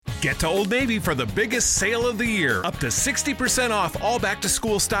Get to Old Navy for the biggest sale of the year. Up to 60% off all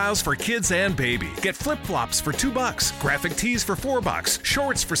back-to-school styles for kids and baby. Get flip-flops for $2, graphic tees for $4,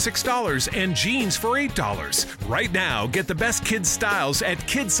 shorts for $6, and jeans for $8. Right now, get the best kids' styles at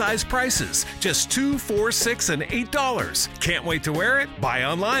kid-size prices. Just $2, $4, $6, and $8. Can't wait to wear it? Buy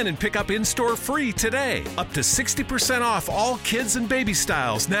online and pick up in-store free today. Up to 60% off all kids and baby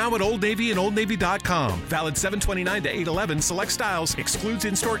styles now at Old Navy and OldNavy.com. Valid 7/29 to 8/11. Select styles. Excludes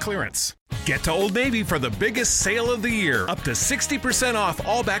in-store clearance. Get to Old Navy for the biggest sale of the year. Up to 60% off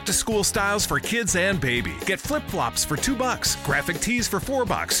all back-to-school styles for kids and baby. Get flip-flops for $2, graphic tees for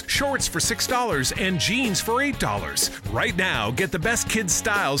 $4, shorts for $6, and jeans for $8. Right now, get the best kids'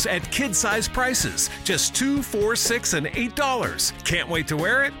 styles at kid-size prices. Just $2, $4, $6, and $8. Can't wait to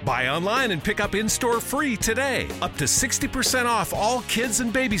wear it? Buy online and pick up in-store free today. Up to 60% off all kids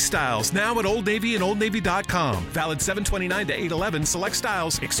and baby styles now at Old Navy and OldNavy.com. Valid 7/29 to 8/11. Select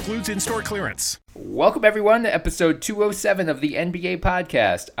styles. Excludes in-store clearance. Welcome, everyone, to episode 207 of the NBA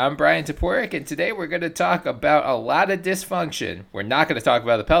podcast. I'm Brian Toporek, and today we're going to talk about a lot of dysfunction. We're not going to talk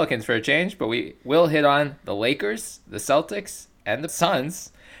about the Pelicans for a change, but we will hit on the Lakers, the Celtics, and the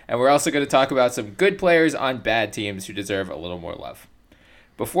Suns. And we're also going to talk about some good players on bad teams who deserve a little more love.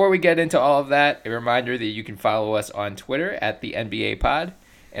 Before we get into all of that, a reminder that you can follow us on Twitter at the NBA Pod.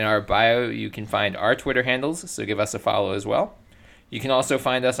 In our bio, you can find our Twitter handles, so give us a follow as well. You can also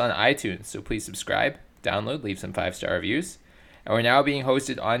find us on iTunes, so please subscribe, download, leave some 5-star reviews. And we're now being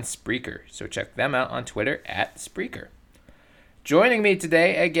hosted on Spreaker, so check them out on Twitter at Spreaker. Joining me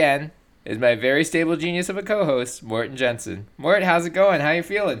today, again, is my very stable genius of a co-host, Morten Jensen. Mort, how's it going? How you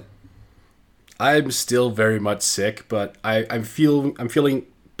feeling? I'm still very much sick, but I'm feeling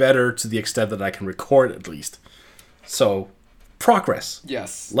better to the extent that I can record at least. So, progress.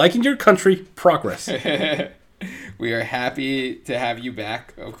 Yes. Like in your country, progress. We are happy to have you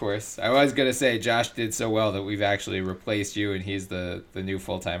back, of course. I was going to say Josh did so well that we've actually replaced you and he's the new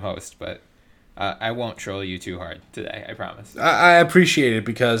full-time host, but I won't troll you too hard today, I promise. I appreciate it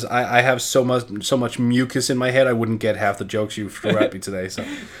because I have so much mucus in my head I wouldn't get half the jokes you threw at me today. So,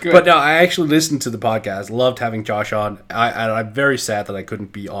 but no, I actually listened to the podcast, loved having Josh on. I'm very sad that I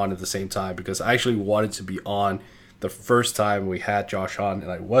couldn't be on at the same time because I actually wanted to be on the first time we had Josh on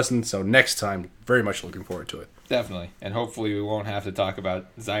and I wasn't, so next time, very much looking forward to it. Definitely, and hopefully we won't have to talk about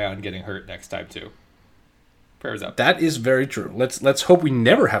Zion getting hurt next time too. Prayers up. That is very true. Let's hope we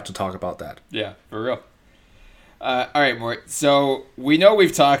never have to talk about that. Yeah, for real. All right, Mort. So we know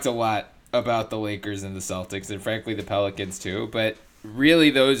we've talked a lot about the Lakers and the Celtics, and frankly the Pelicans too, but really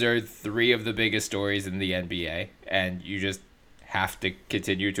those are three of the biggest stories in the NBA, and you just have to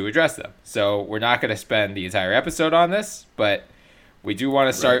continue to address them. So we're not going to spend the entire episode on this, but we do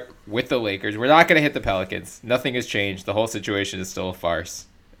want to start with the Lakers. We're not going to hit the Pelicans. Nothing has changed. The whole situation is still a farce.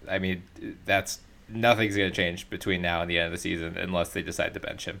 I mean, nothing's going to change between now and the end of the season unless they decide to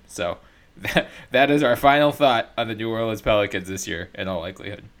bench him. So that is our final thought on the New Orleans Pelicans this year, in all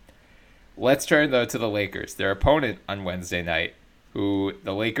likelihood. Let's turn, though, to the Lakers. Their opponent on Wednesday night, who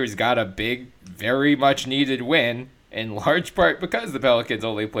the Lakers got a big, very much needed win, in large part because the Pelicans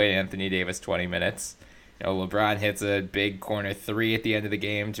only played Anthony Davis 20 minutes. You know, LeBron hits a big corner three at the end of the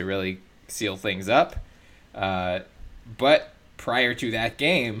game to really seal things up. But prior to that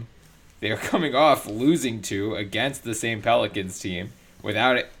game, they were coming off losing two against the same Pelicans team.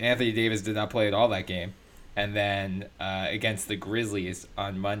 Without it, Anthony Davis did not play at all that game. And then against the Grizzlies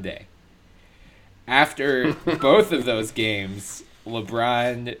on Monday. After both of those games,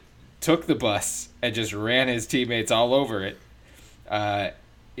 LeBron took the bus and just ran his teammates all over it.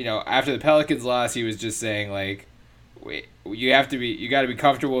 After the Pelicans loss, he was just saying, like, you got to be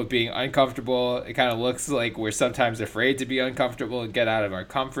comfortable with being uncomfortable. It kind of looks like we're sometimes afraid to be uncomfortable and get out of our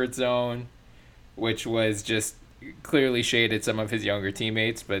comfort zone, which was just clearly shaded some of his younger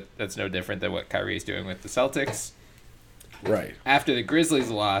teammates, but that's no different than what Kyrie's doing with the Celtics. Right. After the Grizzlies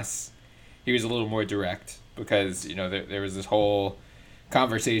loss, he was a little more direct because, there was this whole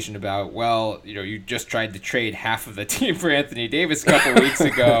conversation about, you just tried to trade half of the team for Anthony Davis a couple weeks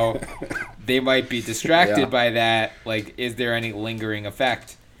ago. They might be distracted by that. Like, is there any lingering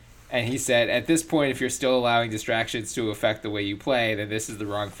effect? And he said, at this point, if you're still allowing distractions to affect the way you play, then this is the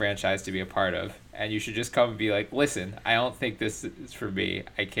wrong franchise to be a part of. And you should just come and be like, listen, I don't think this is for me.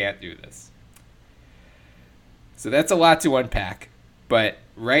 I can't do this. So that's a lot to unpack. But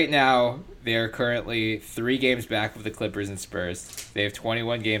right now, they're currently 3 games back of the Clippers and Spurs. They have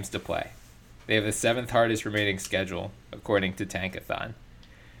 21 games to play. They have the 7th hardest remaining schedule, according to Tankathon.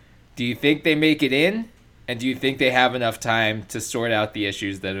 Do you think they make it in? And do you think they have enough time to sort out the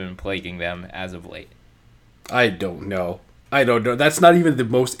issues that have been plaguing them as of late? I don't know. I don't know. That's not even the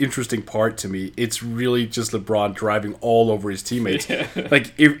most interesting part to me. It's really just LeBron driving all over his teammates. Yeah.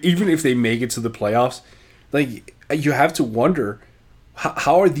 Like, even if they make it to the playoffs, like, you have to wonder,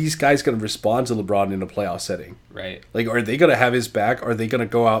 how are these guys going to respond to LeBron in a playoff setting? Right. Like, are they going to have his back? Are they going to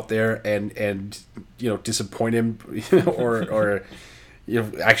go out there and disappoint him or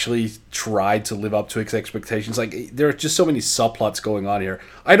actually try to live up to his expectations? Like, there are just so many subplots going on here.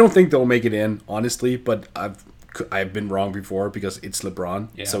 I don't think they'll make it in, honestly, but I've been wrong before because it's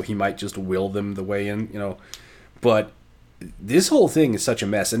LeBron, so he might just will them the way in, But this whole thing is such a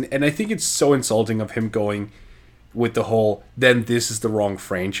mess, and I think it's so insulting of him going with the whole, then this is the wrong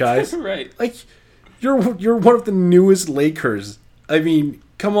franchise. Right. Like, you're one of the newest Lakers. I mean,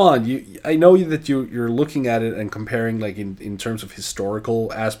 come on. I know that you're looking at it and comparing, like, in terms of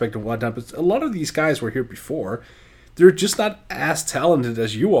historical aspect and whatnot, but a lot of these guys were here before. They're just not as talented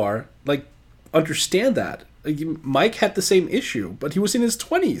as you are. Like, understand that. Like, Mike had the same issue, but he was in his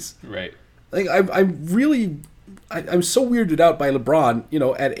 20s. Right. Like, I'm so weirded out by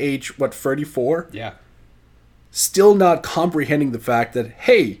LeBron, at age, 34? Yeah. Still not comprehending the fact that,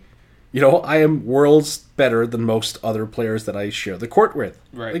 hey, I am worlds better than most other players that I share the court with.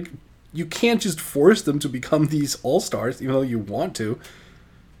 Right. Like, you can't just force them to become these all-stars, even though you want to.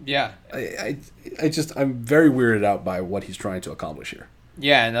 Yeah. I'm very weirded out by what he's trying to accomplish here.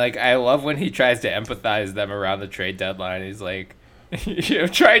 Yeah, and, like, I love when he tries to empathize them around the trade deadline. He's like,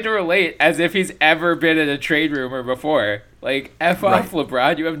 trying to relate as if he's ever been in a trade rumor before. Like, F off,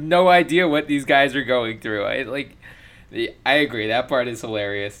 LeBron. You have no idea what these guys are going through. I agree. That part is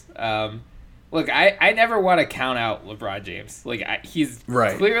hilarious. Look, I never want to count out LeBron James. Like, he's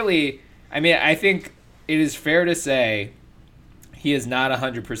clearly... I mean, I think it is fair to say he is not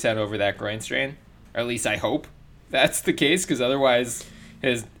 100% over that groin strain. Or at least I hope that's the case, because otherwise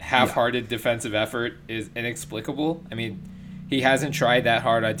his half-hearted defensive effort is inexplicable. I mean, he hasn't tried that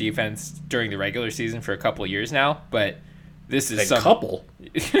hard on defense during the regular season for a couple of years now, but this is couple.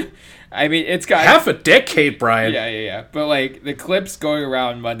 I mean, it's got half a decade, Brian. Yeah. But, like, the clips going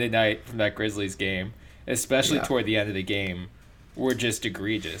around Monday night from that Grizzlies game, especially toward the end of the game, were just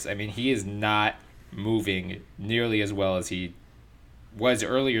egregious. I mean, he is not moving nearly as well as he was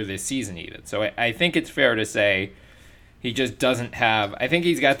earlier this season even. So I think it's fair to say he just doesn't have... I think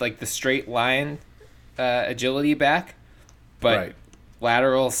he's got, like, the straight line agility back, but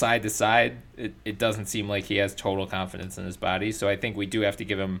lateral, side to side, it doesn't seem like he has total confidence in his body. So I think we do have to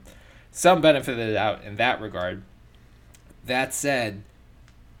give him some benefit of the doubt in that regard. That said,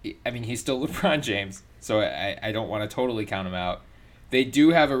 I mean, he's still LeBron James, so I don't want to totally count him out. They do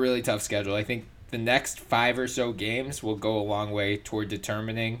have a really tough schedule. I think the next 5 or so games will go a long way toward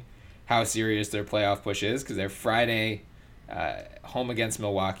determining how serious their playoff push is, because they're Friday home against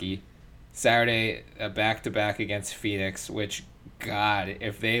Milwaukee, Saturday back-to-back against Phoenix, which, God,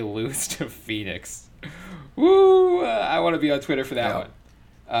 if they lose to Phoenix, woo, I want to be on Twitter for that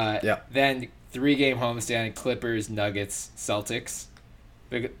one. Then 3-game homestand, Clippers, Nuggets, Celtics.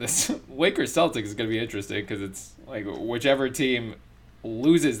 The Lakers Celtics is going to be interesting because it's like whichever team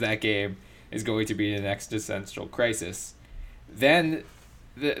loses that game is going to be an existential crisis. Then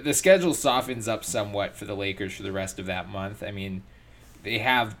the schedule softens up somewhat for the Lakers for the rest of that month. I mean, they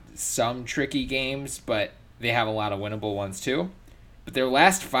have some tricky games, but they have a lot of winnable ones too. But their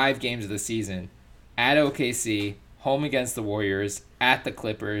last 5 games of the season, at OKC, home against the Warriors, at the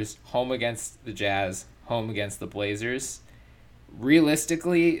Clippers, home against the Jazz, home against the Blazers.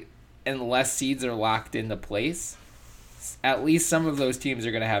 Realistically, unless seeds are locked into place, at least some of those teams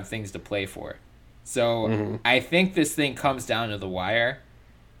are going to have things to play for. So I think this thing comes down to the wire.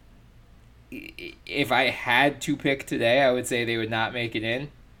 If I had to pick today, I would say they would not make it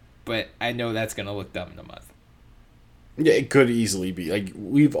in, but I know that's going to look dumb in a month. Yeah, it could easily be. Like,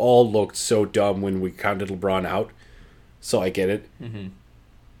 we've all looked so dumb when we counted LeBron out, so I get it. Mm-hmm.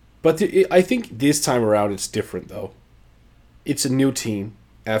 But I think this time around it's different, though. It's a new team,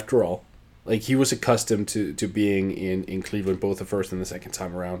 after all. Like, he was accustomed to being in Cleveland both the first and the second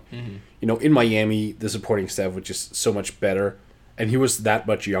time around. Mm-hmm. You know, in Miami, the supporting staff was just so much better, and he was that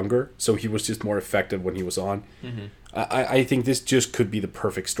much younger, so he was just more effective when he was on. Mm-hmm. I think this just could be the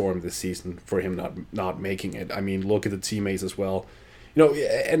perfect storm this season for him not making it. I mean, look at the teammates as well. You know,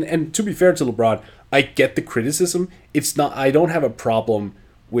 and to be fair to LeBron, I get the criticism. It's not. I don't have a problem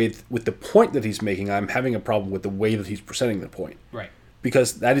with the point that he's making. I'm having a problem with the way that he's presenting the point. Right.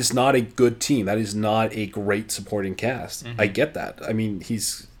 Because that is not a good team. That is not a great supporting cast. Mm-hmm. I get that. I mean,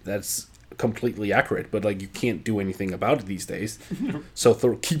 that's completely accurate. But, like, you can't do anything about it these days. So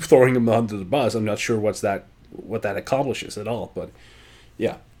keep throwing him under the bus. I'm not sure what that accomplishes at all. But,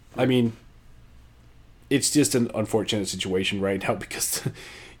 yeah. I mean, it's just an unfortunate situation right now because,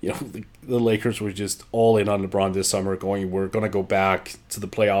 the Lakers were just all in on LeBron this summer, we're going to go back to the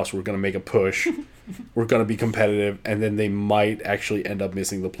playoffs, we're going to make a push, we're going to be competitive, and then they might actually end up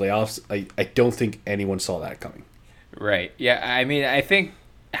missing the playoffs. I don't think anyone saw that coming. Right. Yeah, I mean, I think,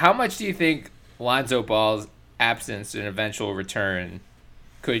 how much do you think Lonzo Ball's absence and eventual return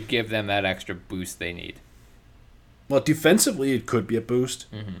could give them that extra boost they need? Well, defensively, it could be a boost.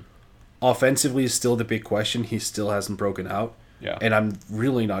 Mm-hmm. Offensively is still the big question. He still hasn't broken out. Yeah. And I'm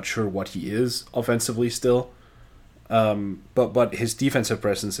really not sure what he is offensively still. But his defensive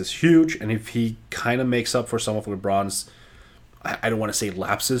presence is huge, and if he kind of makes up for some of LeBron's, I don't want to say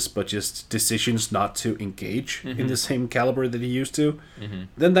lapses, but just decisions not to engage in the same caliber that he used to,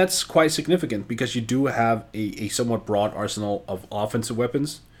 then that's quite significant because you do have a somewhat broad arsenal of offensive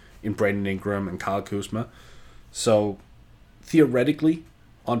weapons in Brandon Ingram and Kyle Kuzma. So theoretically,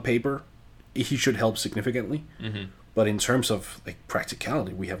 on paper, he should help significantly. But in terms of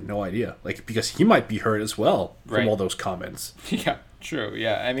practicality, we have no idea. Because he might be hurt as well from all those comments. Yeah, true.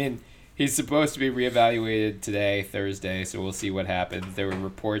 Yeah, I mean, he's supposed to be reevaluated today, Thursday, so we'll see what happens. There were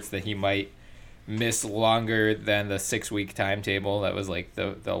reports that he might miss longer than the 6-week timetable. That was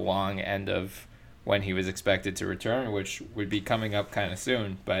the long end of when he was expected to return, which would be coming up kind of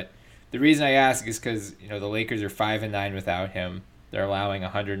soon. But the reason I ask is because the Lakers are 5-9 without him. They're allowing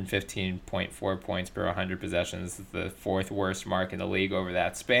 115.4 points per 100 possessions, the fourth worst mark in the league over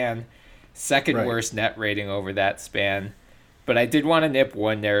that span, second worst net rating over that span. But I did want to nip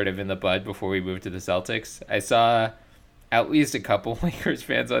one narrative in the bud before we move to the Celtics. I saw at least a couple Lakers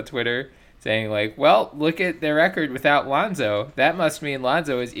fans on Twitter saying well, look at their record without Lonzo. That must mean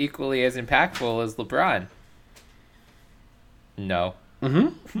Lonzo is equally as impactful as LeBron. No.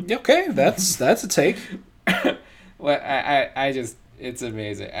 Okay, that's a take. Well, I just, it's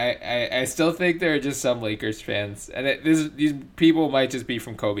amazing. I still think there are just some Lakers fans, and these people might just be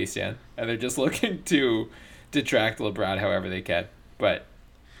from Kobe stan, and they're just looking to detract LeBron however they can. But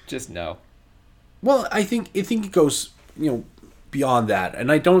just no. Well, I think it goes beyond that,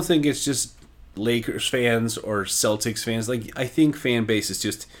 and I don't think it's just Lakers fans or Celtics fans. I think fan base is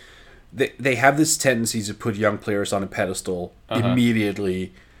just they have this tendency to put young players on a pedestal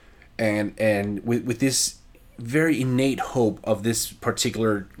immediately, and with this very innate hope of this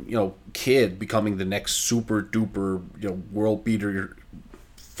particular kid becoming the next super duper world beater,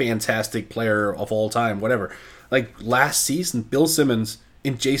 fantastic player of all time, whatever. Last season, Bill Simmons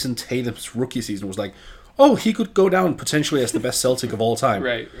in Jason Tatum's rookie season was he could go down potentially as the best Celtic of all time.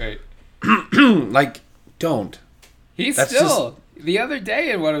 Right. Don't. The other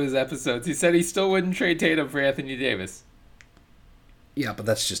day in one of his episodes, he said he still wouldn't trade Tatum for Anthony Davis. Yeah, but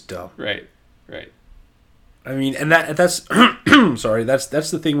that's just dumb. Right. I mean, and that's sorry, that's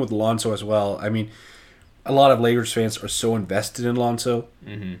the thing with Lonzo as well. I mean, a lot of Lakers fans are so invested in Lonzo,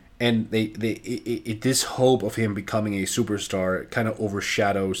 and this hope of him becoming a superstar kind of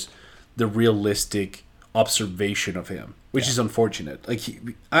overshadows the realistic observation of him, which is unfortunate.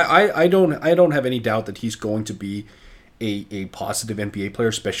 I don't have any doubt that he's going to be a positive NBA player,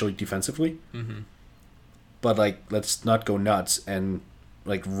 especially defensively. But let's not go nuts and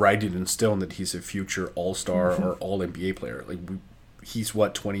write it in stone that he's a future all-star or all-NBA player. He's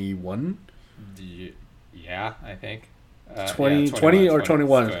what, 21? Yeah, I think. 20 or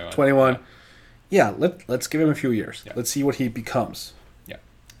 21? 21. Yeah, let's give him a few years. Yeah. Let's see what he becomes. Yeah.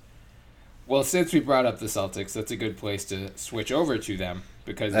 Well, since we brought up the Celtics, that's a good place to switch over to them.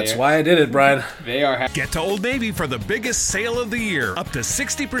 Because that's why I did it, Brian. They are. Get to Old Navy for the biggest sale of the year. Up to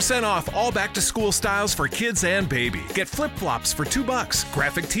 60% off all back-to-school styles for kids and baby. Get flip-flops for $2,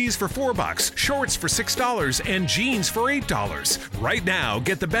 graphic tees for $4, shorts for $6, and jeans for $8. Right now,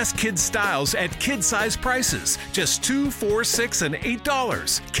 get the best kids' styles at kid-size prices. Just $2, $4, $6, and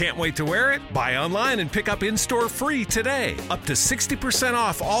 $8. Can't wait to wear it? Buy online and pick up in-store free today. Up to 60%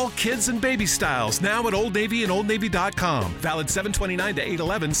 off all kids and baby styles now at Old Navy and OldNavy.com. Valid 7/29 to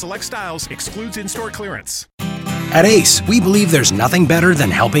 8/11. Select styles. Excludes in-store clearance. At ACE, we believe there's nothing better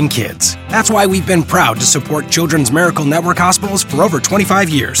than helping kids. That's why we've been proud to support Children's Miracle Network hospitals for over 25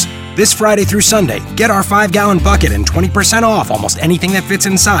 years. This Friday through Sunday, get our 5-gallon bucket and 20% off almost anything that fits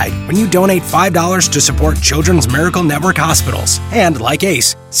inside when you donate $5 to support Children's Miracle Network hospitals. And like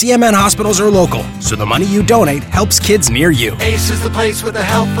ACE, CMN hospitals are local, so the money you donate helps kids near you. ACE is the place with the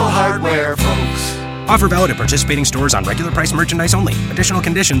helpful hardware, folks. Offer valid at participating stores on regular price merchandise only. Additional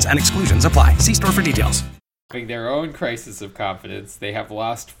conditions and exclusions apply. See store for details. Their own crisis of confidence. They have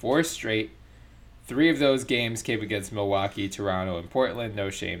lost 4 straight. 3 of those games came against Milwaukee, Toronto, and Portland. No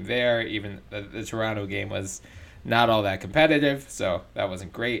shame there. Even the Toronto game was not all that competitive, so that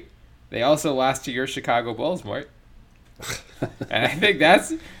wasn't great. they also lost to your Chicago Bulls, Mort. And I think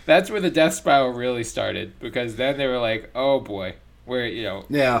that's where the death spiral really started, because then they were like, oh boy,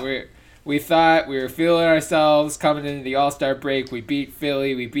 we thought we were feeling ourselves coming into the All-Star break. We beat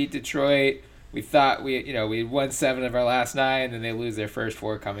Philly, we beat Detroit. We thought we won 7 of our last 9, and then they lose their first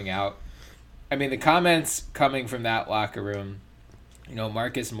 4 coming out. I mean, the comments coming from that locker room,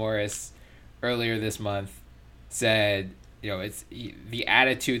 Marcus Morris earlier this month said, it's the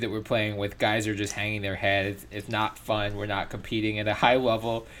attitude that we're playing with. Guys are just hanging their head. It's not fun. We're not competing at a high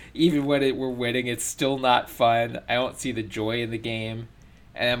level. Even when we're winning, it's still not fun. I don't see the joy in the game.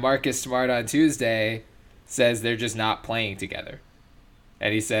 And then Marcus Smart on Tuesday says they're just not playing together.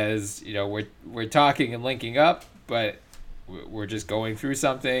 And he says, we're talking and linking up, but we're just going through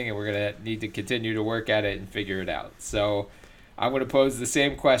something, and we're going to need to continue to work at it and figure it out. So I'm going to pose the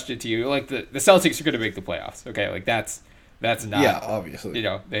same question to you. Like, the Celtics are going to make the playoffs, okay? Like, that's not... Yeah, obviously.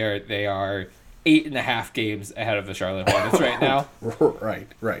 They are 8.5 games ahead of the Charlotte Hornets right now.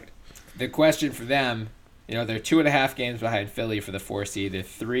 Right. The question for them, they're 2.5 games behind Philly for the 4 seed. They're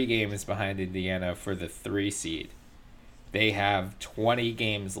 3 games behind Indiana for the 3 seed. They have 20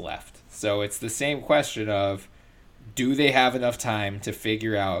 games left. So it's the same question of, do they have enough time to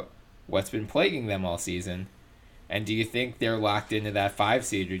figure out what's been plaguing them all season? And do you think they're locked into that 5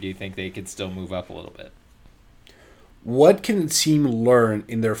 seed, or do you think they could still move up a little bit? What can a team learn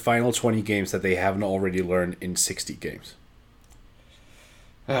in their final 20 games that they haven't already learned in 60 games?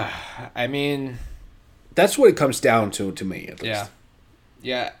 I mean... That's what it comes down to me, at least.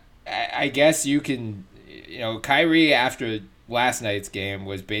 Yeah. I guess you can... Kyrie, after last night's game,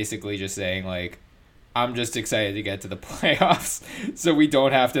 was basically just saying, like, I'm just excited to get to the playoffs, so we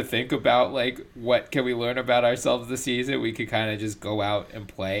don't have to think about, like, what can we learn about ourselves this season. We could kind of just go out and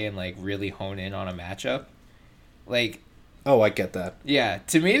play and, like, really hone in on a matchup. Like... Oh, I get that. Yeah.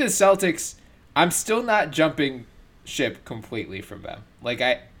 To me, the Celtics, I'm still not jumping ship completely from them. Like,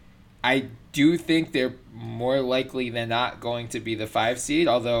 I do think they're more likely than not going to be the 5 seed,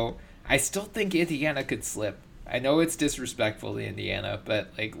 although I still think Indiana could slip. I know it's disrespectful to Indiana,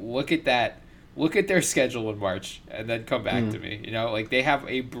 but, like, look at their schedule in March and then come back to me. Like, they have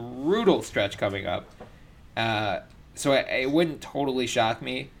a brutal stretch coming up. So it wouldn't totally shock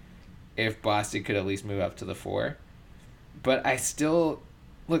me if Boston could at least move up to the 4. But I still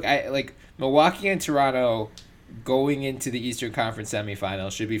like Milwaukee and Toronto going into the Eastern Conference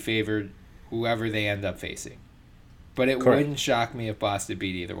semifinals should be favored whoever they end up facing. But it wouldn't shock me if Boston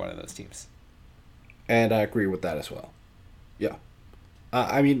beat either one of those teams. And I agree with that as well. Yeah.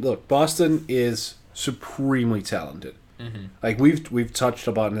 I mean, look, Boston is supremely talented. Mm-hmm. Like, we've touched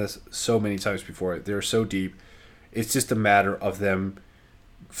upon this so many times before. They're so deep. It's just a matter of them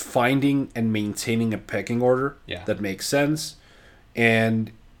finding and maintaining a pecking order that makes sense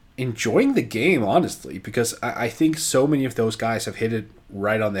and enjoying the game, honestly, because I think so many of those guys have hit it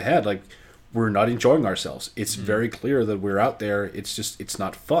right on the head. Like, we're not enjoying ourselves. It's very clear that we're out there. It's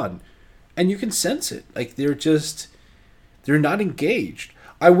not fun. And you can sense it. Like, they're not engaged.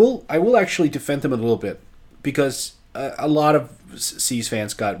 I will actually defend them a little bit, because a lot of C's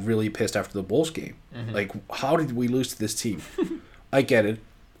fans got really pissed after the Bulls game. Mm-hmm. Like, how did we lose to this team? I get it.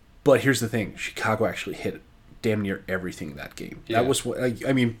 But here's the thing. Chicago actually hit damn near everything in that game. Yeah. That was what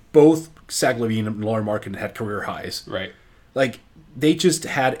I mean, both Zach LaVine and Lauri Markkanen had career highs. Right. Like, they just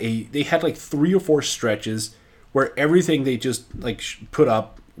had like 3 or 4 stretches where everything they just like put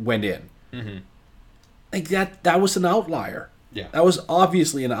up went in. Mm-hmm. Like, that was an outlier. Yeah. That was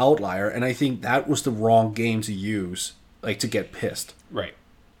obviously an outlier, and I think that was the wrong game to use, like, to get pissed. Right.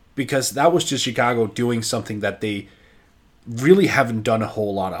 Because that was just Chicago doing something that they really haven't done a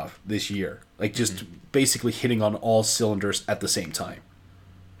whole lot of this year. Like, just basically hitting on all cylinders at the same time.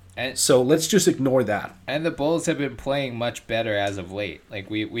 And so let's just ignore that. And the Bulls have been playing much better as of late. Like,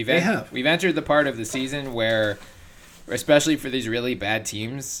 we've entered the part of the season where, especially for these really bad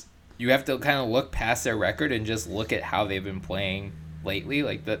teams, you have to kind of look past their record and just look at how they've been playing lately.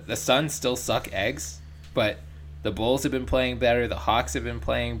 Like, the Suns still suck eggs, but the Bulls have been playing better. The Hawks have been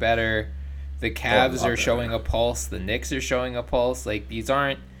playing better. The Cavs are showing a pulse. The Knicks are showing a pulse. Like, these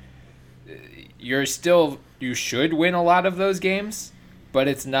aren't... You should win a lot of those games, but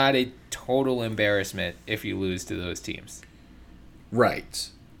it's not a total embarrassment if you lose to those teams. Right.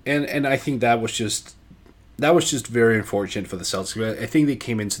 And I think that was just very unfortunate for the Celtics. I think they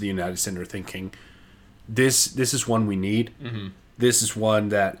came into the United Center thinking, this is one we need. Mm-hmm. This is one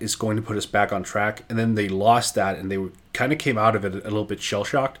that is going to put us back on track. And then they lost that, and they kind of came out of it a little bit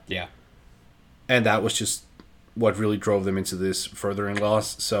shell-shocked. Yeah. And that was just what really drove them into this furthering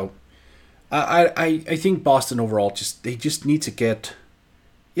loss. So I think Boston overall, they just need to get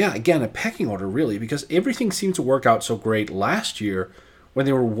Yeah, again, a pecking order, really, because everything seemed to work out so great last year when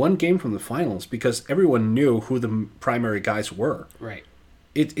they were one game from the finals because everyone knew who the primary guys were. Right.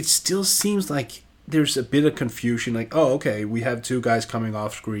 It still seems like there's a bit of confusion, like, oh, okay, we have two guys coming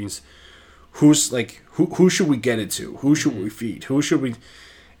off screens. Who's, like, who should we get it to? Who should we feed? Who should we...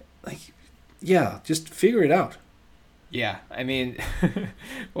 Like, yeah, just figure it out. Yeah, I mean,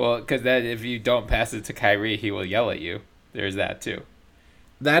 well, because that if you don't pass it to Kyrie, he will yell at you. There's that, too.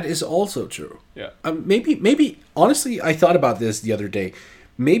 That is also true. Yeah. Maybe, honestly, I thought about this the other day.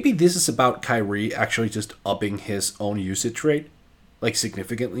 Maybe this is about Kyrie actually just upping his own usage rate, like,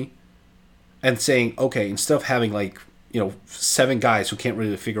 significantly. And saying, okay, instead of having, like, 7 guys who can't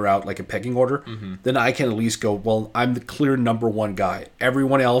really figure out, like, a pecking order, then I can at least go, well, I'm the clear number 1 guy.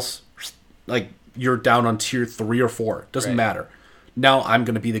 Everyone else, like, you're down on tier 3 or 4. Doesn't matter. Now I'm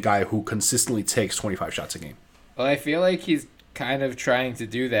going to be the guy who consistently takes 25 shots a game. Well, I feel like he's kind of trying to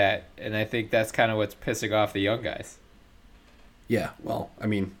do that, and I think that's kind of what's pissing off the young guys. Yeah, well, I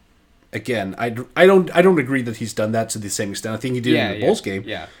mean, again, I don't agree that he's done that to the same extent. I think he did in the Bulls game.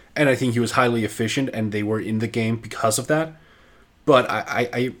 Yeah. And I think he was highly efficient, and they were in the game because of that. But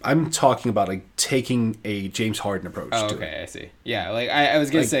I'm talking about, like, taking a James Harden approach to it. Okay, I see. Yeah, like I was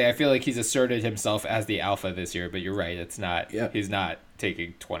gonna say, I feel like he's asserted himself as the alpha this year, but you're right. It's not. Yeah. He's not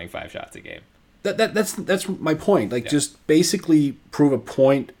taking 25 shots a game. That's my point. Like, just basically prove a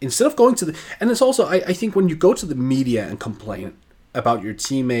point instead of going to the. And it's also I think when you go to the media and complain about your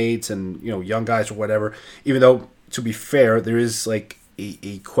teammates and young guys or whatever, even though to be fair, there is like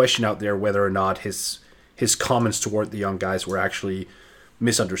a question out there whether or not his comments toward the young guys were actually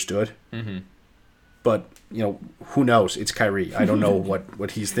misunderstood. Mm-hmm. But, who knows? It's Kyrie. I don't know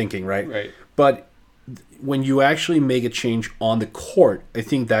what he's thinking, right? Right. But when you actually make a change on the court, I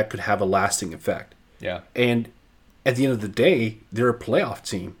think that could have a lasting effect. Yeah. And at the end of the day, they're a playoff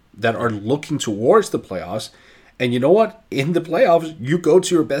team that are looking towards the playoffs. And you know what? In the playoffs, you go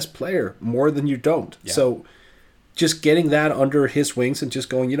to your best player more than you don't. Yeah. So just getting that under his wings and just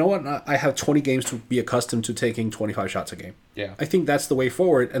going, you know what? I have 20 games to be accustomed to taking 25 shots a game. Yeah. I think that's the way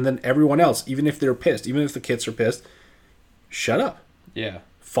forward. And then everyone else, even if they're pissed, even if the kids are pissed, shut up. Yeah.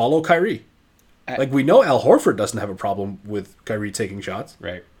 Follow Kyrie. Like, we know Al Horford doesn't have a problem with Kyrie taking shots.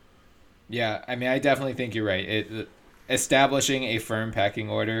 Right. Yeah, I mean, I definitely think you're right. Establishing a firm pecking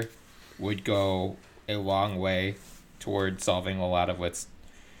order would go a long way toward solving a lot of what's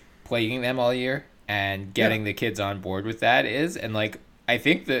plaguing them all year. And getting the kids on board with that and like, I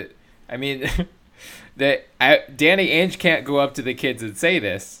think that, I mean, Danny Ainge can't go up to the kids and say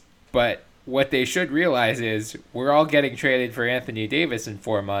this, but what they should realize is we're all getting traded for Anthony Davis in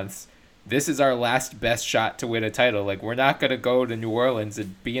 4 months. This is our last best shot to win a title. Like, we're not going to go to New Orleans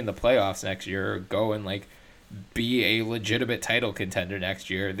and be in the playoffs next year or go and, like, be a legitimate title contender next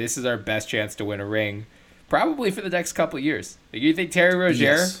year. This is our best chance to win a ring. Probably for the next couple of years. You think Terry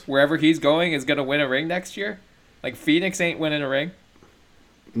Rozier, wherever he's going, is going to win a ring next year? Like, Phoenix ain't winning a ring?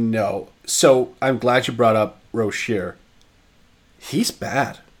 No. So, I'm glad you brought up Rozier. He's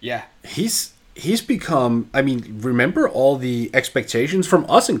bad. Yeah. He's become... I mean, remember all the expectations, from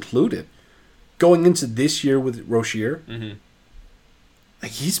us included, going into this year with Rozier? Mm-hmm.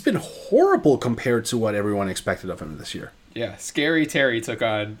 Like, he's been horrible compared to what everyone expected of him this year. Yeah. Scary Terry took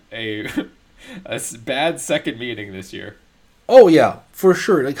on a bad second meeting this year. Oh yeah, for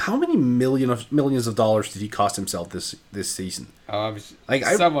sure. Like, how many millions of dollars did he cost himself this season?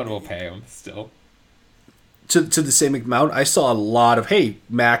 Someone will pay him still. To the same amount, I saw a lot of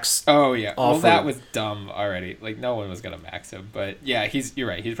max. Oh yeah, well that was dumb already. Like, no one was gonna max him, but yeah, you're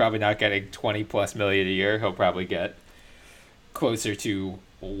right. He's probably not getting 20+ million a year. He'll probably get closer to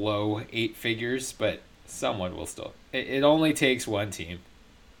low 8 figures, but someone will still. It only takes one team.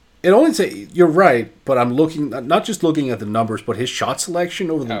 You're right, but I'm not just looking at the numbers, but his shot selection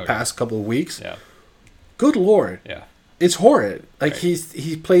over the past couple of weeks. Yeah. Good Lord. Yeah. It's horrid. Like, right.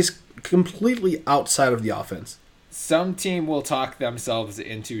 he plays completely outside of the offense. Some team will talk themselves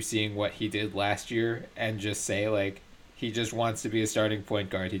into seeing what he did last year and just say, like, he just wants to be a starting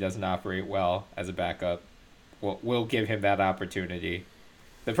point guard. He doesn't operate well as a backup. We'll give him that opportunity.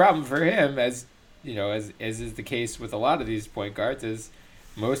 The problem for him, as is the case with a lot of these point guards, is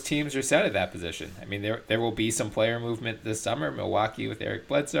most teams are set at that position. I mean, there will be some player movement this summer. Milwaukee with Eric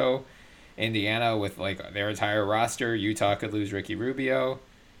Bledsoe, Indiana with, like, their entire roster. Utah could lose Ricky Rubio.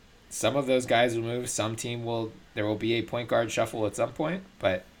 Some of those guys will move. There will be a point guard shuffle at some point,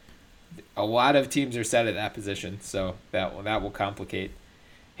 but a lot of teams are set at that position, so that will complicate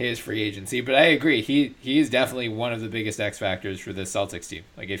his free agency. But I agree, he is definitely one of the biggest X factors for the Celtics team.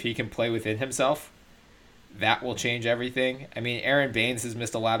 Like, if he can play within himself, that will change everything. I mean, Aaron Baines has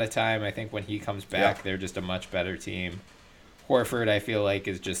missed a lot of time. I think when he comes back, they're just a much better team. Horford, I feel like,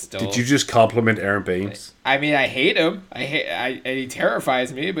 is just still... Did you just compliment Aaron Baines? I mean, I hate him. He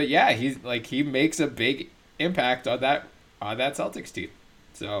terrifies me, but yeah, he makes a big impact on that Celtics team.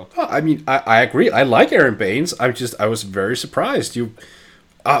 So I mean, I agree. I like Aaron Baines. I was very surprised.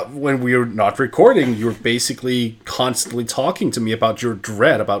 When we were not recording, you were basically constantly talking to me about your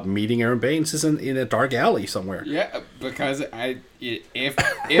dread about meeting Aaron Baines in a dark alley somewhere. Yeah, because if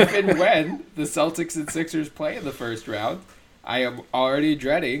and when the Celtics and Sixers play in the first round, I am already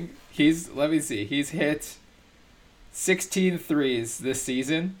dreading. He's hit 16 threes this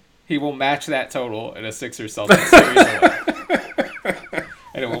season. He will match that total in a Sixers-Celtics series.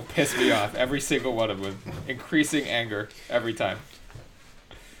 And it will piss me off, every single one of them. Increasing anger every time.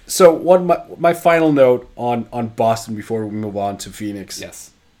 So my final note on Boston before we move on to Phoenix.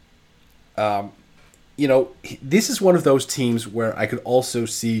 Yes. This is one of those teams where I could also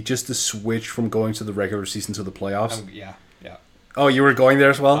see just the switch from going to the regular season to the playoffs. Yeah. Oh, you were going there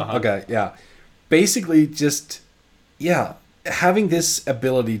as well? Uh-huh. Okay, yeah. Basically, having this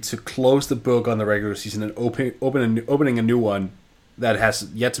ability to close the book on the regular season and opening a new one that has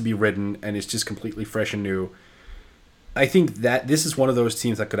yet to be written and is just completely fresh and new. I think that this is one of those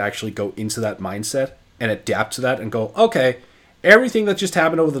teams that could actually go into that mindset and adapt to that and go, okay, everything that just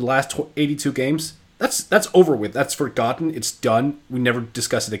happened over the last 82 games, that's over with. That's forgotten. It's done. We never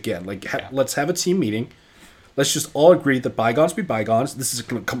discuss it again. Let's have a team meeting. Let's just all agree that bygones be bygones. This is a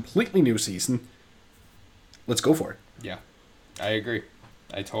completely new season. Let's go for it. Yeah, I agree.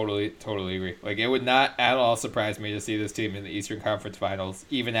 I totally agree. It would not at all surprise me to see this team in the Eastern Conference Finals,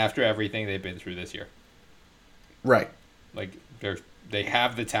 even after everything they've been through this year. Right. They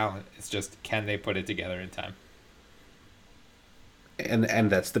have the talent. It's just, can they put it together in time? And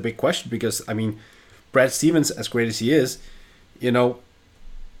that's the big question, because Brad Stevens, as great as he is, he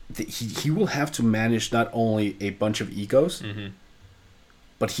will have to manage not only a bunch of egos,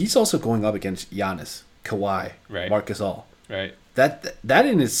 but he's also going up against Giannis, Kawhi, right. Marc Gasol. Right. That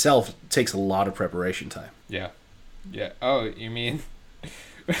in itself takes a lot of preparation time. Yeah. Oh, you mean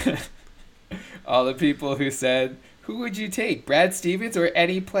all the people who said, who would you take, Brad Stevens or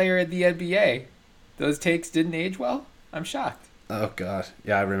any player in the NBA? Those takes didn't age well? I'm shocked. Oh, God.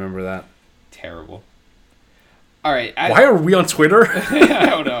 Yeah, I remember that. Terrible. All right. Why are we on Twitter? I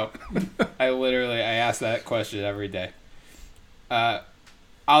don't know. I ask that question every day.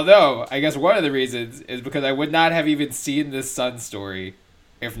 Although, I guess one of the reasons is because I would not have even seen this Suns story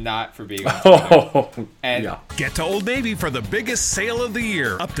if not for being on Twitter. Get to Old Navy for the biggest sale of the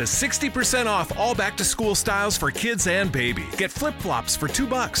year. Up to 60% off all back-to-school styles for kids and baby. Get flip-flops for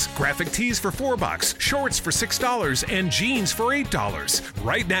 $2, graphic tees for $4, shorts for $6, and jeans for $8.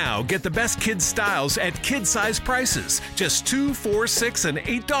 Right now, get the best kids' styles at kid-size prices. Just $2, $4, $6, and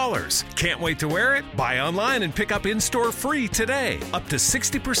 $8. Can't wait to wear it? Buy online and pick up in-store free today. Up to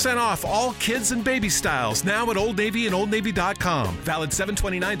 60% off all kids and baby styles now at Old Navy and OldNavy.com. Valid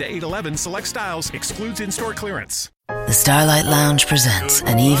 7/29 to 8/11. Select styles. Excludes in-store clearance. The Starlight Lounge presents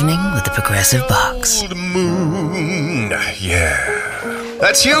An Evening with the Progressive Box. Old moon, yeah.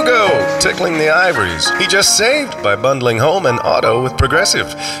 That's Hugo, tickling the ivories. He just saved by bundling home and auto with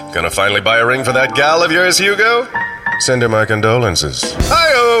Progressive. Gonna finally buy a ring for that gal of yours, Hugo? Send her my condolences.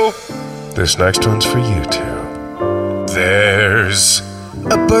 Hi-oh! This next one's for you two. There's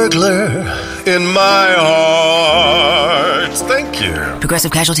a burglar in my heart. Thank you.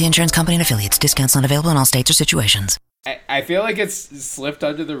 Progressive Casualty Insurance Company and Affiliates. Discounts not available in all states or situations. I feel like it's slipped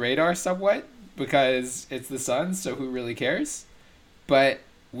under the radar somewhat because it's the Suns, so who really cares? But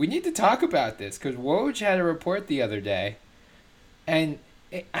we need to talk about this because Woj had a report the other day. And,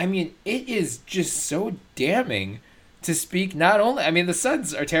 it is just so damning to speak not only... the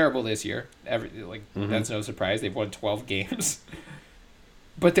Suns are terrible this year. That's no surprise. They've won 12 games.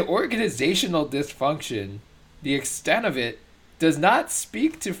 But the organizational dysfunction, the extent of it, does not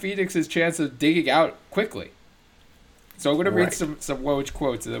speak to Phoenix's chance of digging out quickly. So I'm going to read some Woj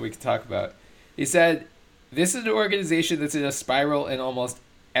quotes that we can talk about. He said, "This is an organization that's in a spiral in almost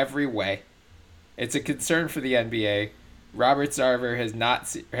every way. It's a concern for the NBA. Robert Sarver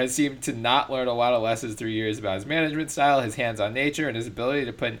has seemed to not learn a lot of lessons through years about his management style, his hands-on nature, and his ability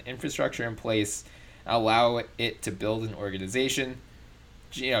to put an infrastructure in place and allow it to build an organization.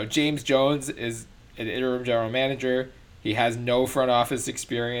 James Jones is an interim general manager. He has no front office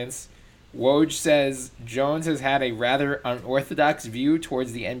experience. Woj says Jones has had a rather unorthodox view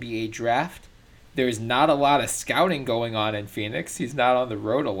towards the NBA draft. There's not a lot of scouting going on in Phoenix. He's not on the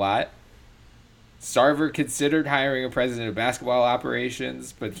road a lot. Sarver considered hiring a president of basketball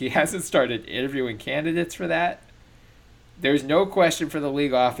operations, but he hasn't started interviewing candidates for that. There's no question for the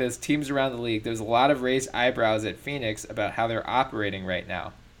league office, teams around the league, there's a lot of raised eyebrows at Phoenix about how they're operating right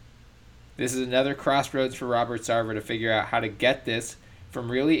now. This is another crossroads for Robert Sarver to figure out how to get this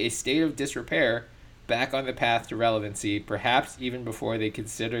from really a state of disrepair back on the path to relevancy, perhaps even before they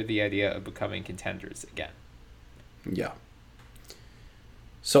consider the idea of becoming contenders again. Yeah.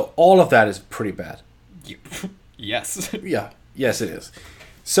 So all of that is pretty bad. Yes. Yeah. Yes, it is.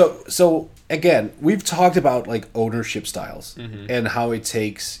 So again, we've talked about like ownership styles and how it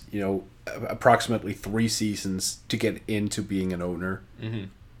takes, approximately 3 seasons to get into being an owner.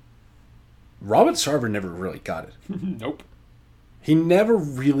 Robert Sarver never really got it. Nope. He never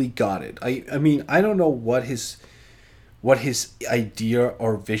really got it. I mean, I don't know what his idea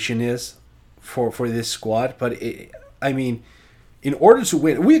or vision is for this squad, but in order to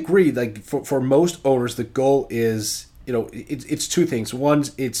win, we agree, like for most owners, the goal is, it's 2 things. One,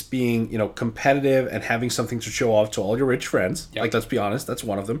 it's being, competitive and having something to show off to all your rich friends. Yep. Like, let's be honest, that's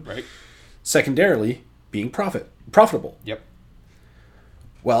one of them. Right. Secondarily, being profitable. Yep.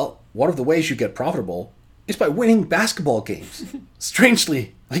 Well, one of the ways you get profitable is by winning basketball games.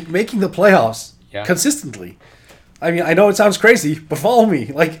 Strangely, like making the playoffs consistently. I mean, I know it sounds crazy, but follow me.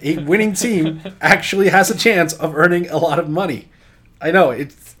 Like, a winning team actually has a chance of earning a lot of money. I know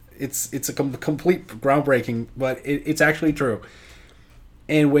it's a complete groundbreaking, but it's actually true.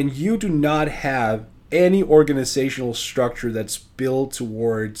 And when you do not have any organizational structure that's built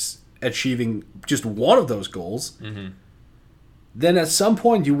towards achieving just one of those goals, then at some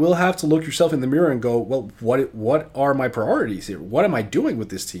point you will have to look yourself in the mirror and go, well, what are my priorities here? What am I doing with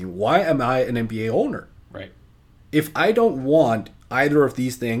this team? Why am I an NBA owner? Right. If I don't want either of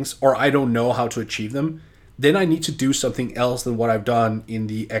these things, or I don't know how to achieve them, then I need to do something else than what I've done in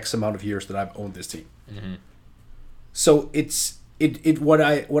the X amount of years that I've owned this team. So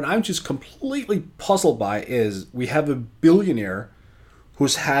what I'm just completely puzzled by is we have a billionaire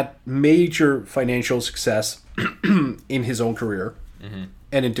who's had major financial success in his own career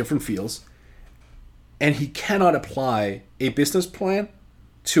and in different fields, and he cannot apply a business plan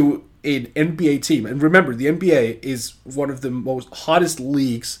to an NBA team. And remember, the NBA is one of the most hottest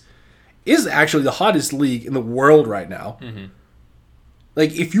leagues, is actually the hottest league in the world right now.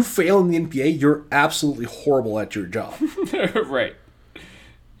 Like, if you fail in the NBA, you're absolutely horrible at your job. Right.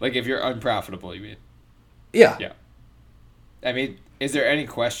 Like, if you're unprofitable, you mean? Yeah. Yeah. I mean, is there any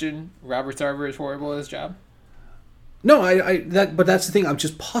question Robert Sarver is horrible at his job? No, but that's the thing. I'm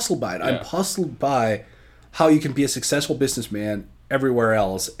just puzzled by it. Yeah. I'm puzzled by how you can be a successful businessman everywhere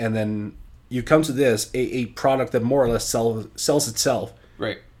else, and then you come to this, a product that more or less sells itself.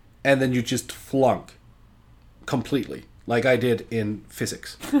 Right. And then you just flunk completely, like I did in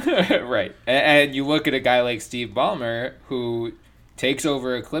physics. Right. And you look at a guy like Steve Ballmer, who takes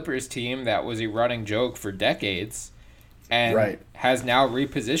over a Clippers team that was a running joke for decades, and has now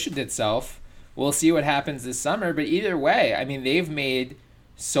repositioned itself. We'll see what happens this summer, but either way, I mean, they've made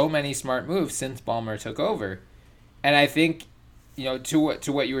so many smart moves since Ballmer took over. And I think, to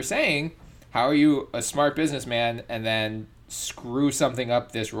what you were saying, how are you a smart businessman and then screw something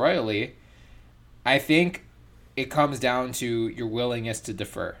up this royally? I think it comes down to your willingness to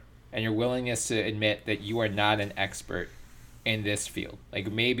defer and your willingness to admit that you are not an expert in this field.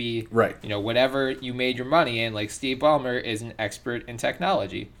 Like, maybe, whatever you made your money in, like Steve Ballmer is an expert in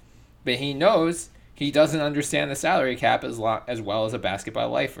technology, but he knows he doesn't understand the salary cap as well as a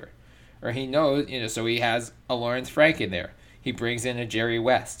basketball lifer. Or he knows, so he has a Lawrence Frank in there. He brings in a Jerry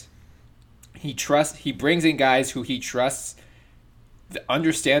West. He brings in guys who he trusts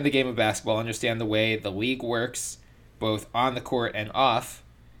understand the game of basketball, understand the way the league works, both on the court and off,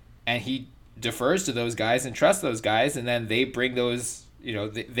 and he defers to those guys and trusts those guys, and then they bring those,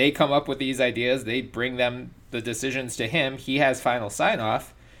 they come up with these ideas, they bring them the decisions to him, he has final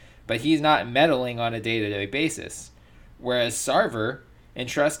sign-off, but he's not meddling on a day-to-day basis. Whereas Sarver,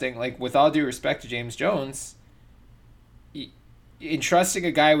 entrusting, like, with all due respect to James Jones, entrusting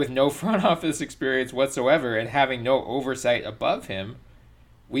a guy with no front office experience whatsoever and having no oversight above him,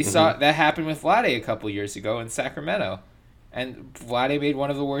 we saw that happen with Vlade a couple years ago in Sacramento. And Vlade made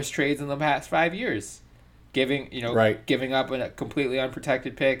one of the worst trades in the past 5 years, giving up a completely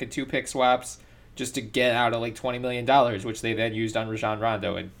unprotected pick and 2 pick swaps just to get out of like $20 million, which they then used on Rajon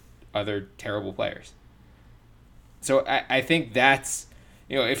Rondo and other terrible players. So I think that's,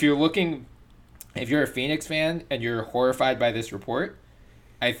 if you're a Phoenix fan and you're horrified by this report,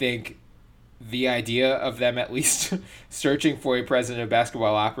 I think the idea of them at least searching for a president of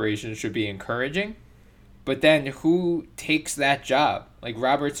basketball operations should be encouraging. But then who takes that job? Like,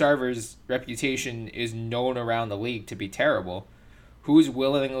 Robert Sarver's reputation is known around the league to be terrible. Who's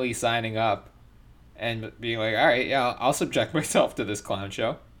willingly signing up and being like, all right, yeah, I'll subject myself to this clown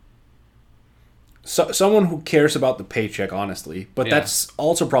show? So someone who cares about the paycheck, honestly, but that's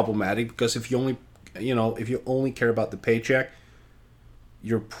also problematic because if you only care about the paycheck,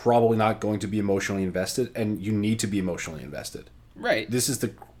 you're probably not going to be emotionally invested, and you need to be emotionally invested. Right. This is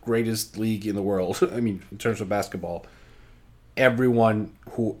the greatest league in the world. I mean, in terms of basketball, everyone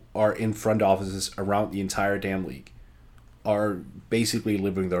who are in front offices around the entire damn league are basically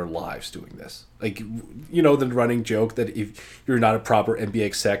living their lives doing this. Like, you know, the running joke that if you're not a proper NBA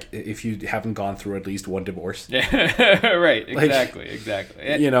exec, if you haven't gone through at least one divorce. Yeah, right. Like,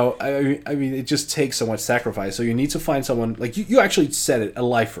 Exactly. You know, I mean, it just takes so much sacrifice. So you need to find someone, like you actually said it, a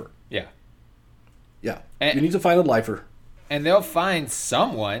lifer. Yeah. Yeah. You need to find a lifer. And they'll find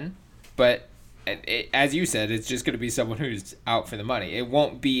someone, but as you said, it's just going to be someone who's out for the money. It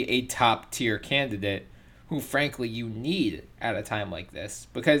won't be a top-tier candidate who, frankly, you need at a time like this.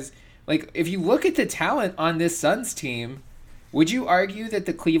 Because, like, if you look at the talent on this Suns team, would you argue that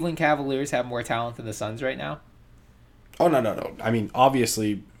the Cleveland Cavaliers have more talent than the Suns right now? Oh, no. I mean,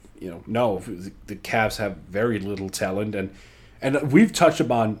 obviously, no. The Cavs have very little talent, and we've touched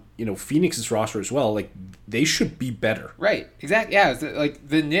upon, Phoenix's roster as well. Like, they should be better. Right, exactly. Yeah, like,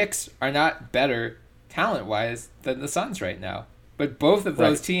 the Knicks are not better talent-wise than the Suns right now. But both of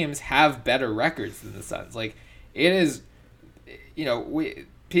those teams have better records than the Suns. Like, it is,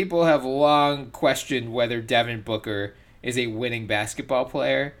 people have long questioned whether Devin Booker is a winning basketball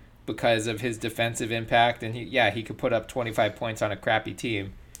player because of his defensive impact. And he could put up 25 points on a crappy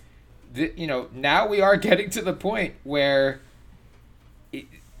team. Now we are getting to the point where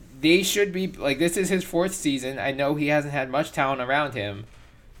they should be, like, this is his fourth season. I know he hasn't had much talent around him,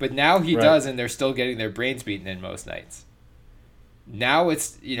 but now he does, and they're still getting their brains beaten in most nights. Now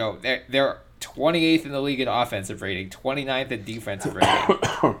it's, they're 28th in the league in offensive rating, 29th in defensive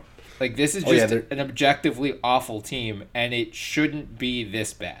rating. Like, this is just an objectively awful team, and it shouldn't be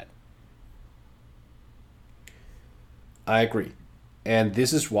this bad. I agree. And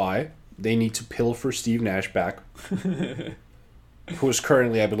this is why they need to pilfer Steve Nash back, who is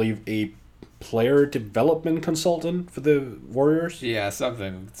currently, I believe, a player development consultant for the Warriors. Yeah,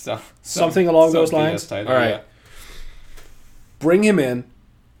 something along those lines. Title, all right. Yeah. Bring him in,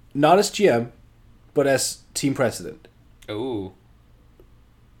 not as GM, but as team president. Ooh.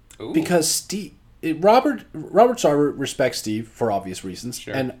 Because Robert Sarver respects Steve for obvious reasons.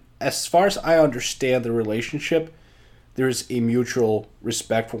 Sure. And as far as I understand the relationship, there is a mutual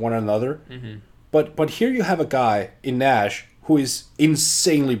respect for one another. Mm-hmm. But here you have a guy in Nash who is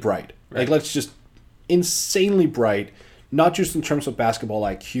insanely bright. Right. Like, insanely bright, not just in terms of basketball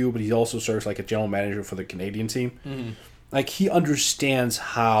IQ, but he also serves like a general manager for the Canadian team. Mm-hmm. Like, he understands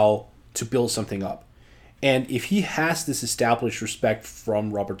how to build something up. And if he has this established respect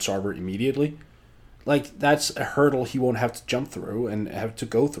from Robert Sarver immediately, like, that's a hurdle he won't have to jump through and have to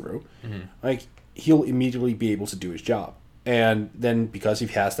go through. Mm-hmm. Like, he'll immediately be able to do his job. And then, because he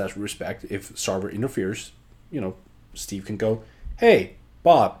has that respect, if Sarver interferes, Steve can go, hey,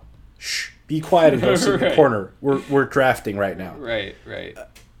 Bob, shh, be quiet and go sit in the corner. We're drafting right now. Right.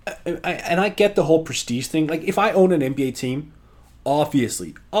 I get the whole prestige thing. Like, if I own an NBA team,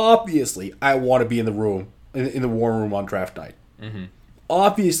 obviously, I want to be in the room, in the war room on draft night. Mm-hmm.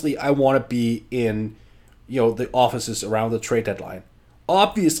 Obviously, I want to be in, the offices around the trade deadline.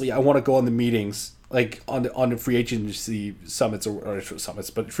 Obviously, I want to go on the meetings, like on the free agency summits or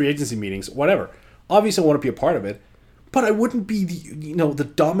but free agency meetings, whatever. Obviously, I want to be a part of it, but I wouldn't be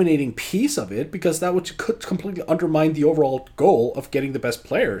the dominating piece of it, because that could completely undermine the overall goal of getting the best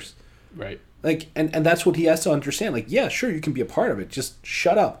players. Right. Like, and that's what he has to understand. Like, yeah, sure, you can be a part of it. Just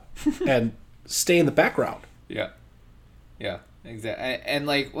shut up and stay in the background. Yeah, exactly. And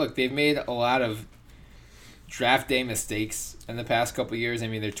like, look, they've made a lot of draft day mistakes in the past couple of years. I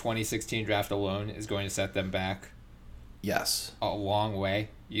mean, their 2016 draft alone is going to set them back. Yes, a long way.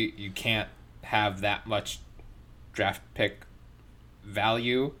 You can't have that much draft pick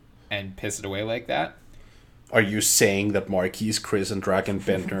value and piss it away like that. Are you saying that Marquise Chris and Dragan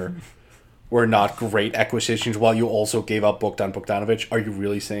Bentner were not great acquisitions while you also gave up Bogdan Bogdanovic? Are you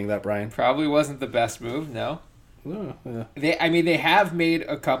really saying that, Brian? Probably wasn't the best move, no. Yeah. They have made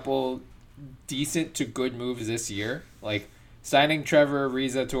a couple decent to good moves this year. Like, signing Trevor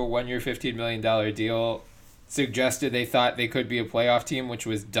Ariza to a 1-year, $15 million deal suggested they thought they could be a playoff team, which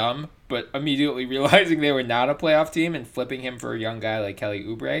was dumb, but immediately realizing they were not a playoff team and flipping him for a young guy like Kelly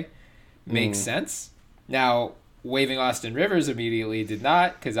Oubre makes sense. Now, waiving Austin Rivers immediately did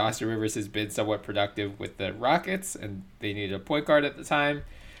not, because Austin Rivers has been somewhat productive with the Rockets, and they needed a point guard at the time.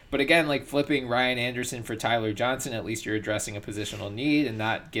 But again, like flipping Ryan Anderson for Tyler Johnson, at least you're addressing a positional need and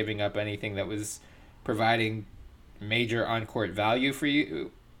not giving up anything that was providing major on-court value for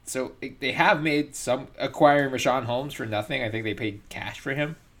you. So they have made some acquiring Rashawn Holmes for nothing. I think they paid cash for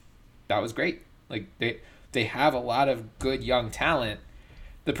him. That was great. Like they have a lot of good young talent.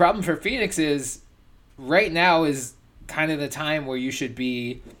 The problem for Phoenix is right now is kind of the time where you should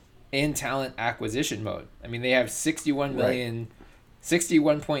be in talent acquisition mode. I mean, they have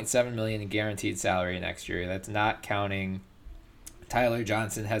 $61.7 million in guaranteed salary next year. That's not counting Tyler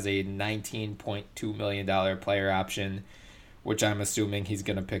Johnson has a $19.2 million player option, which I'm assuming he's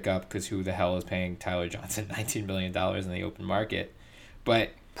going to pick up because who the hell is paying Tyler Johnson $19 million in the open market? But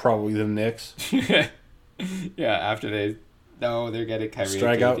probably the Knicks. Yeah, after they're getting Kyrie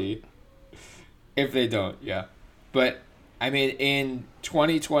Strike and out. KD. If they don't, yeah. But, I mean, in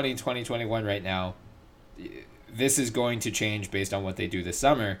 2020, 2021 right now, this is going to change based on what they do this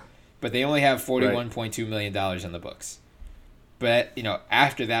summer, but they only have $41.2 million in the books. But,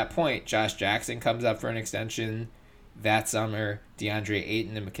 after that point, Josh Jackson comes up for an extension that summer. DeAndre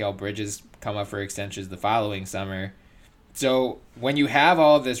Ayton and Mikal Bridges come up for extensions the following summer. So when you have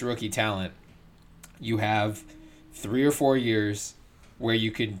all of this rookie talent, you have 3 or 4 years where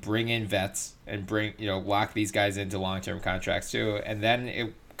you can bring in vets and lock these guys into long-term contracts too. And then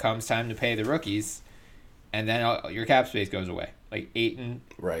it comes time to pay the rookies, and then your cap space goes away. Like Ayton,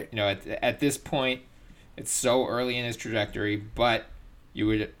 right? At this point, it's so early in his trajectory, but you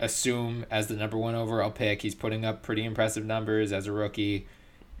would assume as the number 1 overall pick, he's putting up pretty impressive numbers as a rookie.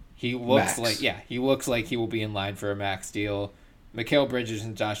 He looks like he will be in line for a max deal. Mikal Bridges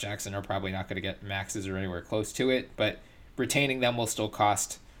and Josh Jackson are probably not going to get maxes or anywhere close to it, but retaining them will still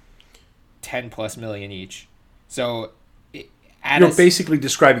cost $10+ million each. So you're basically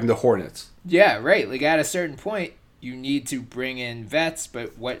describing the Hornets. Yeah, right. Like at a certain point, you need to bring in vets,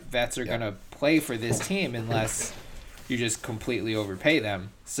 but what vets are going to play for this team unless you just completely overpay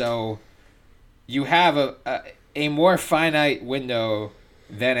them? So you have a more finite window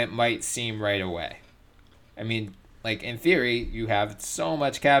than it might seem right away. I mean, like in theory, you have so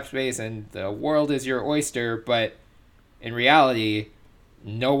much cap space and the world is your oyster, but in reality,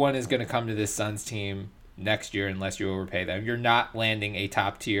 no one is going to come to this Suns team next year unless you overpay them. You're not landing a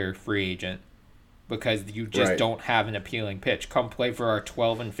top-tier free agent because you just don't have an appealing pitch. Come play for our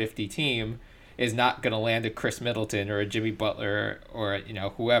 12-50 team is not going to land a Chris Middleton or a Jimmy Butler or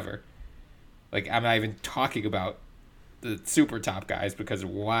whoever. Like, I'm not even talking about the super top guys because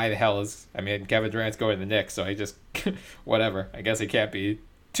why the hell Kevin Durant's going to the Knicks, so I just whatever. I guess I can't be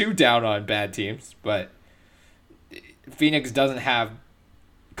too down on bad teams, but Phoenix doesn't have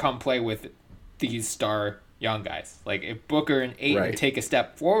come play with these star young guys. Like if Booker and Ayton take a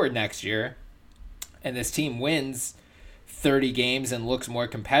step forward next year and this team wins 30 games and looks more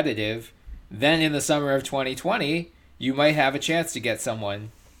competitive, then in the summer of 2020, you might have a chance to get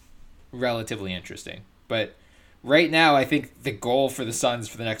someone relatively interesting. But right now, I think the goal for the Suns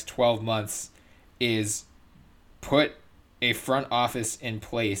for the next 12 months is put a front office in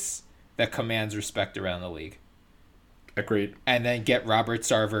place that commands respect around the league. Agreed. And then get Robert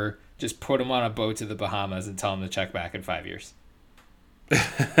Sarver, just put him on a boat to the Bahamas and tell him to check back in 5 years.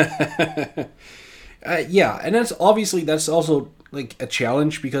 And that's also like a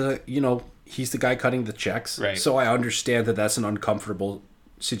challenge because, he's the guy cutting the checks. Right. So I understand that that's an uncomfortable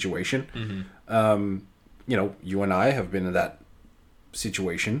situation. Mm-hmm. You and I have been in that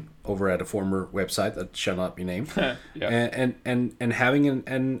situation over at a former website that shall not be named. And having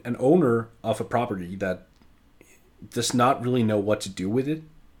an owner of a property that does not really know what to do with it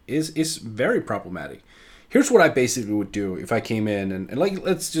is very problematic. Here's what I basically would do if I came in and like,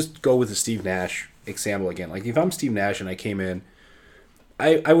 let's just go with the Steve Nash example again. Like if I'm Steve Nash and I came in,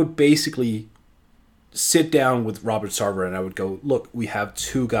 I would basically sit down with Robert Sarver and I would go, look, we have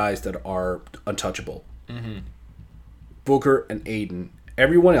 2 guys that are untouchable. Mm-hmm. Booker and Ayton.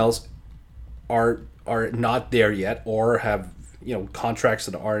 Everyone else are not there yet or have, contracts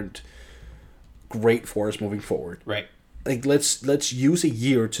that aren't great for us moving forward. Right. Like let's use a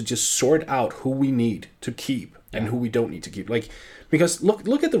year to just sort out who we need to keep and who we don't need to keep. Like because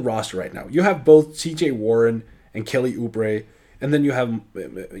look at the roster right now. You have both CJ Warren and Kelly Oubre, and then you have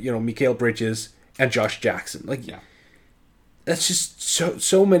Mikal Bridges and Josh Jackson. Like that's just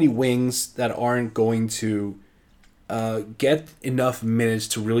so many wings that aren't going to get enough minutes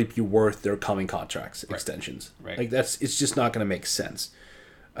to really be worth their coming contracts extensions. Right. Like it's just not going to make sense.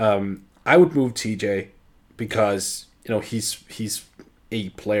 I would move TJ because he's a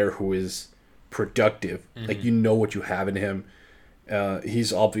player who is productive. Like, you know what you have in him.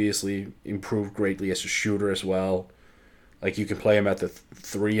 He's obviously improved greatly as a shooter as well. Like, you can play him at the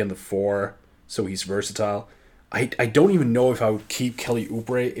 3 and the 4, so he's versatile. I don't even know if I would keep Kelly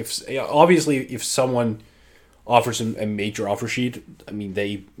Oubre. If someone offers him a major offer sheet, I mean,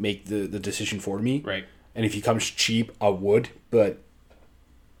 they make the decision for me. Right. And if he comes cheap, I would, but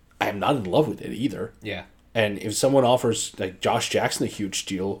I'm not in love with it either. Yeah. And if someone offers, like, Josh Jackson a huge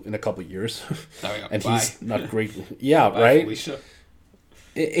deal in a couple of years, and he's not great. Yeah, right? Felicia.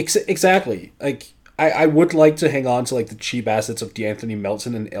 Exactly. Like, I would like to hang on to, like, the cheap assets of DeAnthony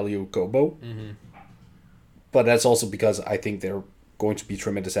Melton and Elio Kobo. Mm-hmm. But that's also because I think they're going to be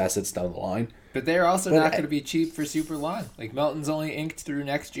tremendous assets down the line. But they're also not going to be cheap for super long. Like, Melton's only inked through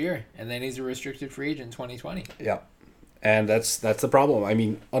next year, and then he's a restricted free agent in 2020. Yeah. And that's the problem. I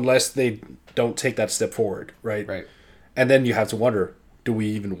mean, unless they don't take that step forward, right? Right. And then you have to wonder, do we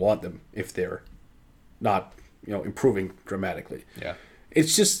even want them if they're not, improving dramatically? Yeah.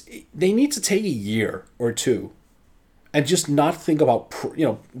 It's just, they need to take a year or two and just not think about,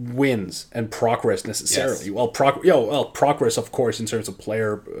 wins and progress necessarily. Yes. Progress, of course, in terms of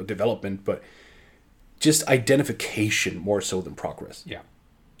player development, but just identification more so than progress. Yeah.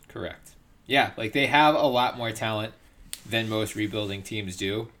 Correct. Yeah, like, they have a lot more talent than most rebuilding teams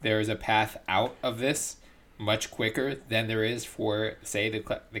do. There is a path out of this much quicker than there is for, say,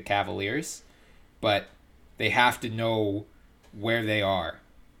 the Cavaliers. But they have to know where they are,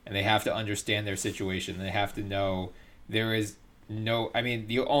 and they have to understand their situation. They have to know there is no... I mean,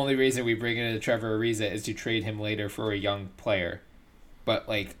 the only reason we bring in Trevor Ariza is to trade him later for a young player. But,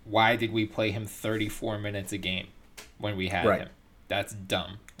 like, why did we play him 34 minutes a game when we had him? That's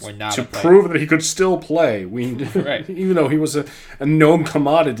dumb. We're not to prove that he could still play. Right. Even though he was a known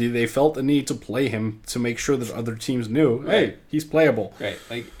commodity, they felt the need to play him to make sure that other teams knew, hey, he's playable. Right.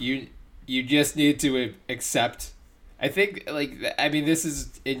 Like, you just need to accept. I think, this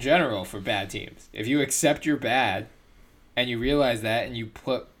is in general for bad teams. If you accept you're bad, and you realize that, and you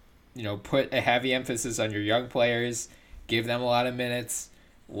put a heavy emphasis on your young players, give them a lot of minutes,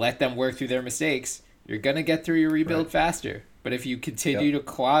 let them work through their mistakes, you're gonna get through your rebuild faster. But if you continue to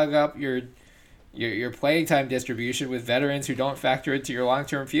clog up your playing time distribution with veterans who don't factor into your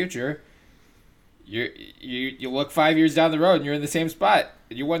long-term future, you look 5 years down the road and you're in the same spot.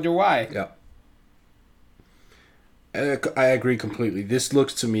 And you wonder why. Yeah. I agree completely. This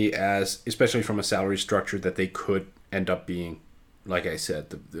looks to me as, especially from a salary structure, that they could end up being, like I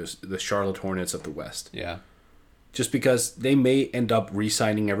said, the Charlotte Hornets of the West. Yeah. Just because they may end up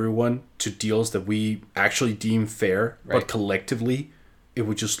re-signing everyone to deals that we actually deem fair, but collectively, it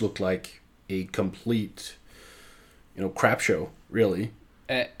would just look like a complete, crap show, really.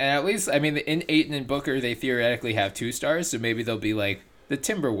 And at least, I mean, in Ayton and Booker, they theoretically have 2 stars, so maybe they'll be like the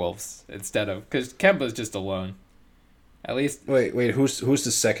Timberwolves instead of, because Kemba's just alone. At least. Wait. Who's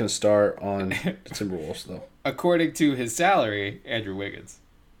the second star on the Timberwolves though? According to his salary, Andrew Wiggins.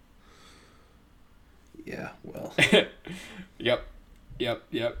 Yeah, well. Yep.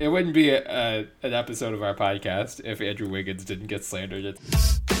 It wouldn't be an episode of our podcast if Andrew Wiggins didn't get slandered.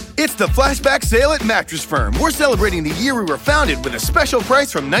 It's the flashback sale at Mattress Firm. We're celebrating the year we were founded with a special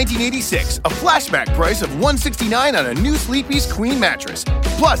price from 1986. A flashback price of $169 on a new Sleepy's Queen mattress.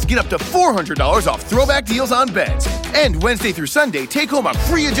 Plus, get up to $400 off throwback deals on beds. And Wednesday through Sunday, take home a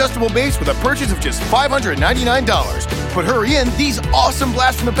free adjustable base with a purchase of just $599. But hurry in, these awesome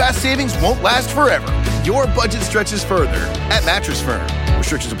blast from the past savings won't last forever. Your budget stretches further at Mattress Firm.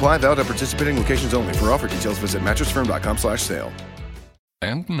 Restrictions apply. Valid at participating locations only. For offer details, visit mattressfirm.com/sale.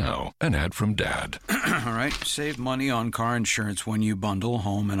 And now, an ad from Dad. All right, save money on car insurance when you bundle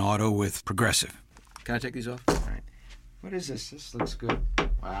home and auto with Progressive. Can I take these off? All right. What is this? This looks good.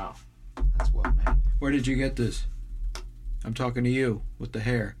 Wow, that's well made. Where did you get this? I'm talking to you with the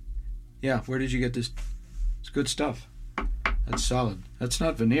hair. Yeah, where did you get this? It's good stuff. That's solid. That's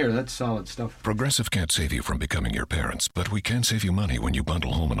not veneer. That's solid stuff. Progressive can't save you from becoming your parents, but we can save you money when you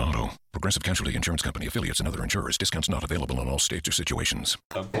bundle home and auto. Progressive Casualty Insurance Company, affiliates, and other insurers. Discounts not available in all states or situations.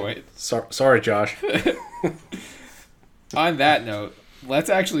 Some point. Sorry, Josh. On that note, let's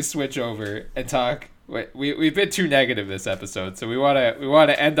actually switch over and talk. We've been too negative this episode, so we want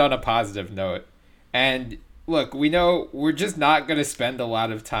to end on a positive note. And look, we know we're just not going to spend a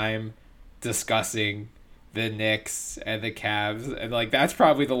lot of time discussing the Knicks and the Cavs, and that's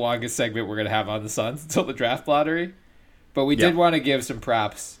probably the longest segment we're going to have on the Suns until the draft lottery. But we did want to give some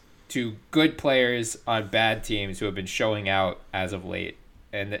props to good players on bad teams who have been showing out as of late.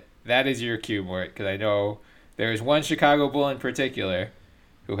 And that is your cue, Mort, because I know there is one Chicago Bull in particular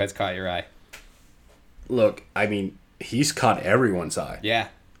who has caught your eye. Look, I mean, he's caught everyone's eye. Yeah.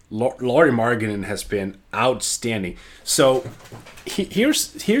 Lauri Markkanen has been outstanding. So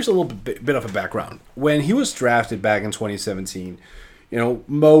here's a little bit of a background. When he was drafted back in 2017,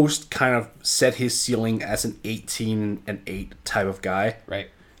 most kind of set his ceiling as an 18-8 type of guy, right?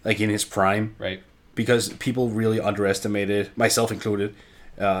 Like in his prime, right? Because people really underestimated, myself included,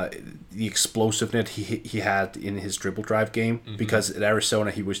 the explosiveness he had in his dribble drive game. Mm-hmm. Because at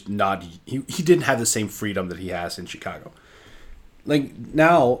Arizona he was not he didn't have the same freedom that he has in Chicago. Like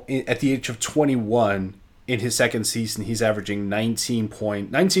now, at the age of 21, in his second season, he's averaging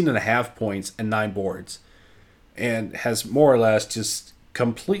 19.5 points and 9 boards, and has more or less just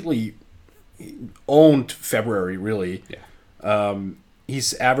completely owned February, really. Yeah.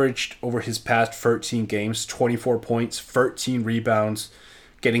 He's averaged over his past 13 games 24 points, 13 rebounds,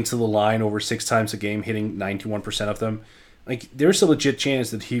 getting to the line over 6 times a game, hitting 91% of them. Like, there's a legit chance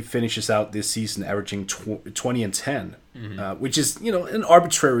that he finishes out this season averaging 20 and 10, which is, an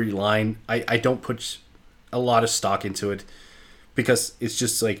arbitrary line. I don't put a lot of stock into it because it's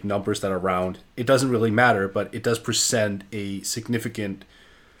just like numbers that are round. It doesn't really matter, but it does present a significant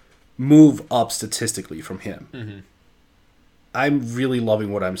move up statistically from him. Mm-hmm. I'm really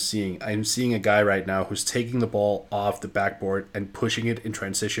loving what I'm seeing. I'm seeing a guy right now who's taking the ball off the backboard and pushing it in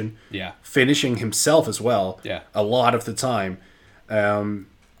transition. Yeah. Finishing himself as well. Yeah. A lot of the time.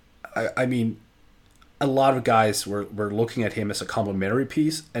 I mean, a lot of guys were looking at him as a complementary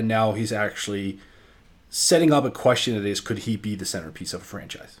piece, and now he's actually setting up a question that is, could he be the centerpiece of a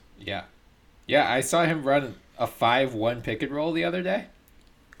franchise? Yeah. Yeah, I saw him run a 5-1 pick and roll the other day.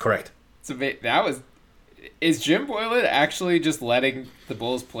 Correct. So that was... Is Jim Boylan actually just letting the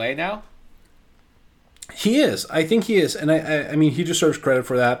Bulls play now? He is. I think he is. And I mean, he deserves credit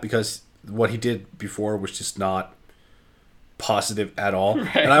for that because what he did before was just not positive at all.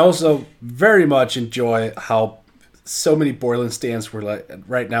 Right. And I also very much enjoy how so many Boylan stands were like,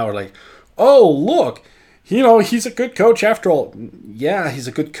 right now are like, oh, look, he's a good coach after all. Yeah, he's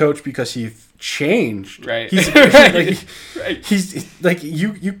a good coach because he changed. Right. He's right. He's like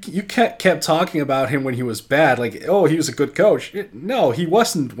you kept talking about him when he was bad. Like, oh, he was a good coach. No, he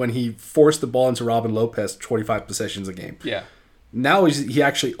wasn't when he forced the ball into Robin Lopez 25 possessions a game. Yeah. Now he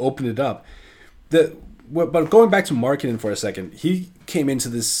actually opened it up. But going back to Markkanen for a second, he came into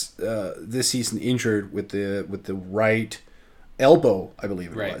this season injured with the right elbow, I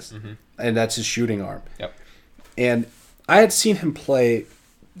believe it was. Mm-hmm. And that's his shooting arm. Yep. And I had seen him play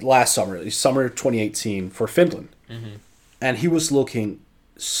last summer 2018 for Finland. Mm-hmm. And he was looking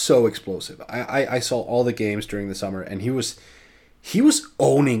so explosive. I saw all the games during the summer, and he was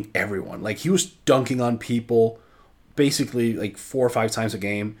owning everyone. Like, he was dunking on people basically like 4 or 5 times a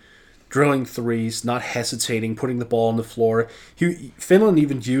game, drilling threes, not hesitating, putting the ball on the floor. Finland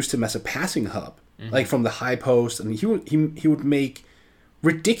even used him as a passing hub, like from the high post, and he would make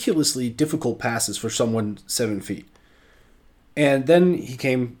ridiculously difficult passes for someone 7 feet. And then he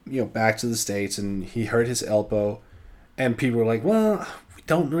came, back to the States, and he hurt his elbow, and people were like, well, we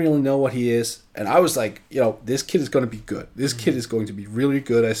don't really know what he is. And I was like, this kid is going to be good. This kid is going to be really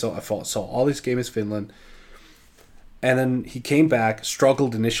good. I saw all these games in Finland. And then he came back,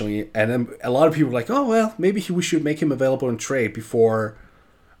 struggled initially, and then a lot of people were like, oh, well, maybe we should make him available in trade before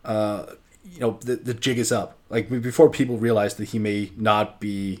the jig is up. Like, before people realize that he may not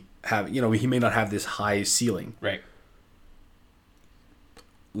he may not have this high ceiling. Right.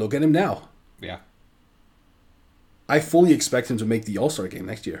 Look at him now. Yeah. I fully expect him to make the All-Star game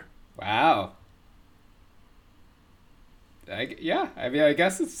next year. Wow. I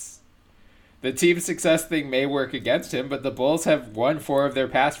guess it's... The team success thing may work against him, but the Bulls have won 4 of their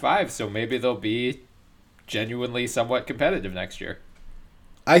past 5, so maybe they'll be genuinely somewhat competitive next year.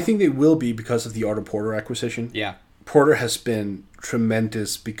 I think they will be because of the Otto Porter acquisition. Yeah. Porter has been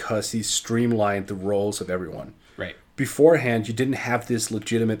tremendous because he's streamlined the roles of everyone. Right. Beforehand, you didn't have this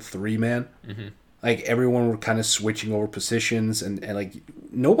legitimate 3-man. Mm-hmm. Like, everyone were kind of switching over positions, and like,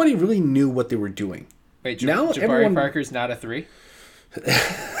 nobody really knew what they were doing. Wait, Jabari Parker's not a 3?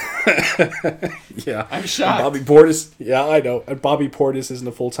 Yeah. I'm shocked. Bobby Portis, yeah, I know. And Bobby Portis isn't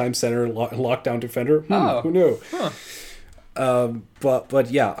a full-time center lockdown defender. Who knew? Huh.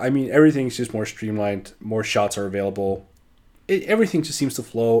 But yeah, I mean, everything's just more streamlined. More shots are available. Everything just seems to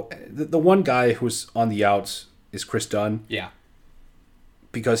flow. The one guy who's on the outs is Chris Dunn. Yeah.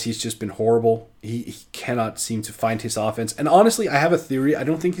 Because he's just been horrible. He cannot seem to find his offense. And honestly, I have a theory. I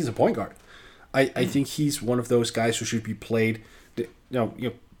don't think he's a point guard. I think he's one of those guys who should be played.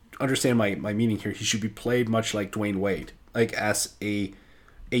 You understand my meaning here. He should be played much like Dwayne Wade, like as a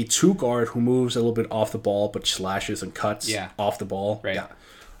 2 guard who moves a little bit off the ball but slashes and cuts off the ball. Right. Yeah.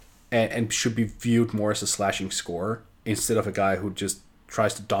 And should be viewed more as a slashing scorer instead of a guy who just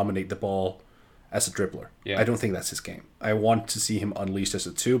tries to dominate the ball as a dribbler. Yeah. I don't think that's his game. I want to see him unleashed as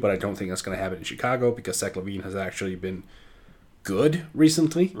a 2, but I don't think that's going to happen in Chicago because Zach LaVine has actually been good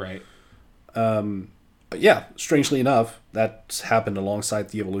recently. Right. But yeah, strangely enough, that's happened alongside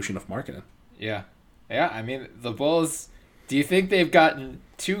the evolution of marketing. Yeah. Yeah, I mean, the Bulls, do you think they've gotten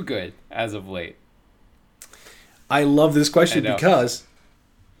too good as of late? I love this question because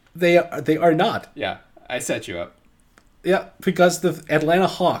they are not. Yeah, I set you up. Yeah, because the Atlanta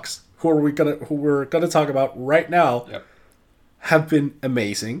Hawks, who we're gonna talk about right now, have been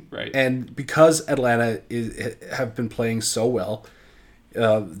amazing. Right. And because Atlanta have been playing so well,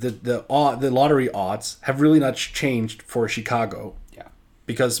 the lottery odds have really not changed for Chicago. Yeah.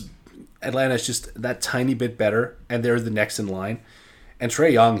 Because Atlanta is just that tiny bit better, and they're the next in line. And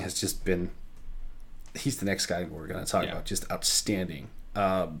Trae Young has just been... He's the next guy we're going to talk about. Just outstanding.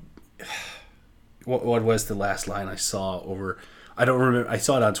 What was the last line I saw over... I don't remember. I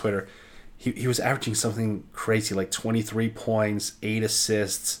saw it on Twitter. He was averaging something crazy, like 23 points, 8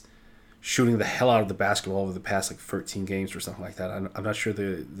 assists, shooting the hell out of the basketball over the past 13 games or something like that. I'm not sure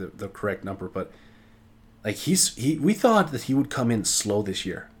the correct number, but like we thought that he would come in slow this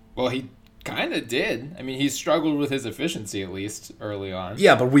year. Well, he kind of did. I mean, he struggled with his efficiency, at least, early on.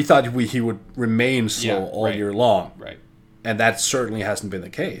 Yeah, but we thought he would remain slow all year long. Right. And that certainly hasn't been the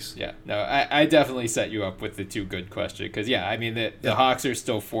case. Yeah. No, I definitely set you up with the too good question. Because, I mean, the Hawks are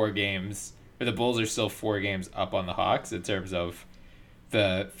still 4 games, or the Bulls are still 4 games up on the Hawks in terms of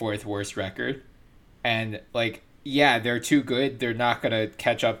the 4th worst record. And, they're too good. They're not going to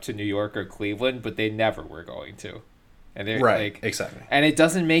catch up to New York or Cleveland, but they never were going to. And they're right, exactly. And it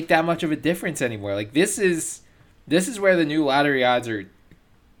doesn't make that much of a difference anymore. Like this is where the new lottery odds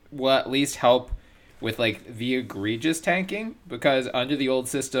will at least help with the egregious tanking, because under the old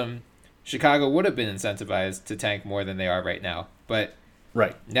system, Chicago would have been incentivized to tank more than they are right now. But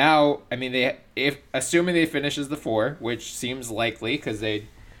right now, I mean, assuming they finish as the 4, which seems likely because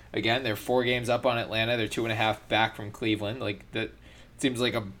they're 4 games up on Atlanta, they're 2.5 back from Cleveland. That seems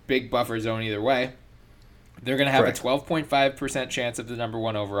like a big buffer zone either way. They're going to have a 12.5% chance of the number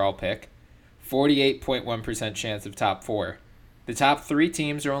 1 overall pick, 48.1% chance of top 4. The top 3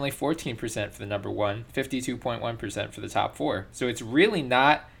 teams are only 14% for the number 1, 52.1% for the top 4. So it's really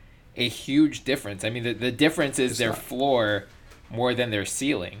not a huge difference. I mean, the difference is their floor more than their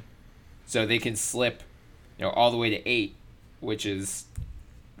ceiling. So they can slip, all the way to 8, which is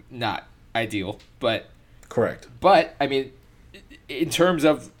not ideal. But correct. But I mean, in terms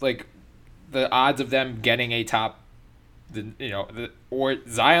of the odds of them getting a top, or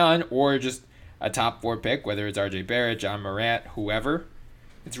Zion or just a top 4 pick, whether it's RJ Barrett, John Morant, whoever,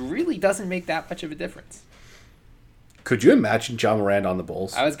 it really doesn't make that much of a difference. Could you imagine John Morant on the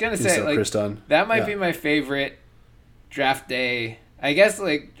Bulls? I was gonna say that might be my favorite draft day. I guess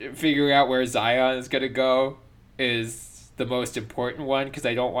figuring out where Zion is gonna go is the most important one, because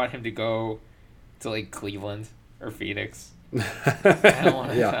I don't want him to go to Cleveland or Phoenix. I don't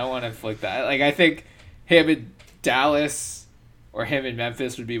want to flick that. I think him in Dallas or him in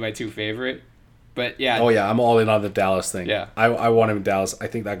Memphis would be my 2 favorite. But yeah. Oh yeah, I'm all in on the Dallas thing. Yeah. I want him in Dallas. I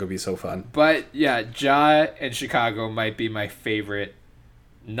think that could be so fun. But yeah, Ja and Chicago might be my favorite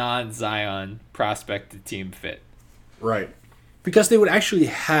non-Zion prospected team fit. Right. Because they would actually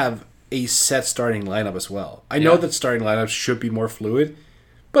have a set starting lineup as well. I know that starting lineups should be more fluid,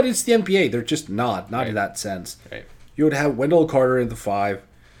 but it's the NBA. They're just not in that sense. Right. You would have Wendell Carter in the 5,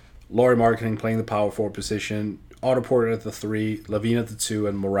 Lauri Markkanen playing the power forward position, Otto Porter at the 3, LaVine at the 2,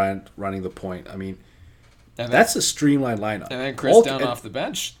 and Morant running the point. I mean, that's a streamlined lineup. And then Chris down off the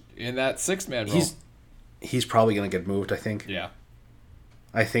bench in that 6-man role. He's probably going to get moved, I think. Yeah.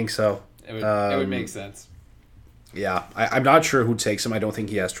 I think so. It would make sense. Yeah. I'm not sure who takes him. I don't think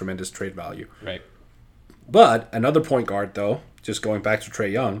he has tremendous trade value. Right. But another point guard, though, just going back to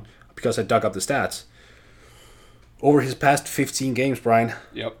Trae Young, because I dug up the stats, over his past 15 games, Brian.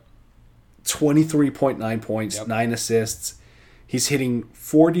 Yep. 23.9 points, 9 assists. He's hitting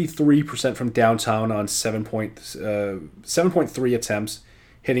 43% from downtown on 7.3 attempts,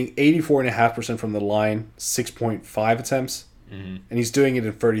 hitting 84.5% from the line, 6.5 attempts, and he's doing it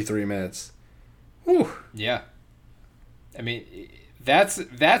in 33 minutes. Whew. Yeah. I mean, that's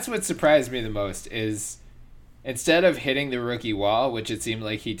what surprised me the most is instead of hitting the rookie wall, which it seemed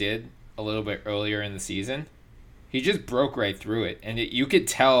like he did a little bit earlier in the season, he just broke right through it. And you could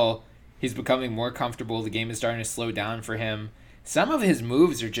tell he's becoming more comfortable. The game is starting to slow down for him. Some of his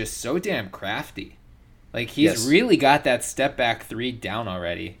moves are just so damn crafty. He's really got that step back 3 down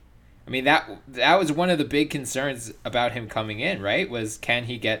already. I mean, that was one of the big concerns about him coming in, right? Was can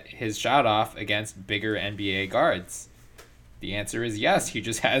he get his shot off against bigger NBA guards? The answer is yes. He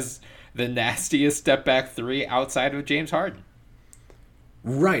just has the nastiest step back three outside of James Harden.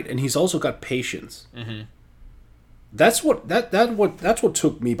 Right, and he's also got patience. Mm-hmm. That's what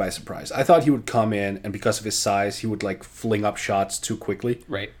took me by surprise. I thought he would come in, and because of his size, he would like fling up shots too quickly.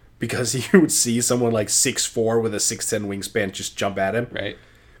 Right. Because he would see someone like 6'4" with a 6'10" wingspan just jump at him. Right.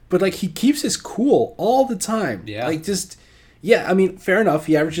 But like he keeps his cool all the time. Yeah. Like just I mean, fair enough.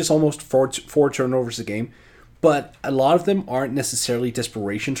 He averages almost four turnovers a game, but a lot of them aren't necessarily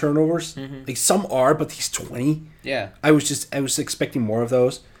desperation turnovers. Mm-hmm. Like some are, but he's 20. Yeah. I was expecting more of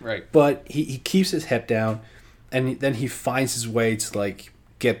those. Right. But he keeps his head down. And then he finds his way to like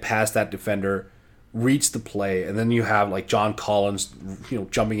get past that defender, reach the play, and then you have like John Collins,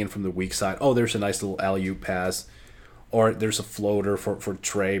 jumping in from the weak side. Oh, there's a nice little alley-oop pass, or there's a floater for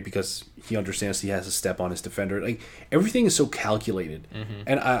Trey because he understands he has to step on his defender. Like everything is so calculated,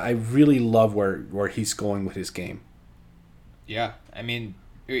 and I really love where he's going with his game. Yeah, I mean,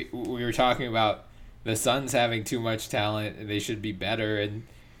 we were talking about the Suns having too much talent and they should be better, and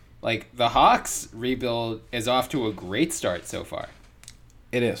like the Hawks rebuild is off to a great start so far.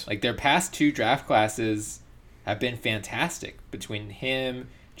 It is. Like their past two draft classes have been fantastic between him,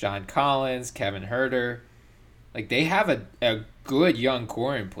 John Collins, Kevin Huerter. Like they have a good young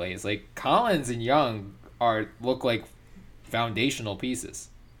core in place. Like Collins and Young look like foundational pieces.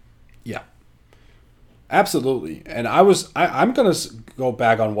 Yeah. Absolutely. And I'm going to go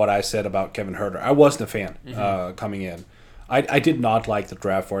back on what I said about Kevin Huerter. I wasn't a fan coming in. I did not like the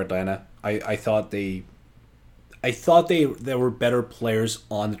draft for Atlanta. I thought they were better players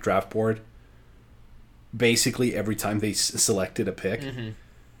on the draft board basically every time they selected a pick.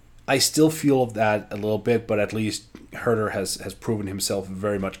 I still feel that a little bit, but at least Huerter has proven himself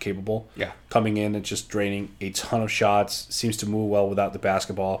very much capable. Yeah. Coming in and just draining a ton of shots, seems to move well without the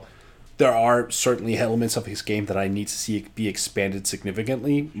basketball. There are certainly elements of his game that I need to see be expanded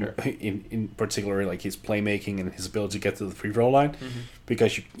significantly, in particular like his playmaking and his ability to get to the free throw line,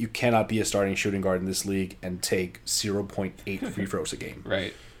 because you cannot be a starting shooting guard in this league and take 0.8 free throws a game.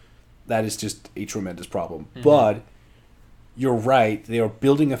 Right. That is just a tremendous problem. But you're right, they are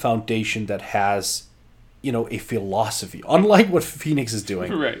building a foundation that has, a philosophy, unlike what Phoenix is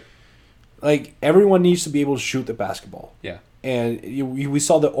doing. Right. Like, everyone needs to be able to shoot the basketball. Yeah. And we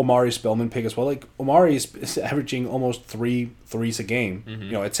saw the Omari Spellman pick as well. Like, Omari is averaging almost 3 threes a game,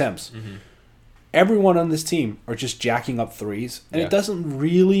 attempts. Everyone on this team are just jacking up threes. And it doesn't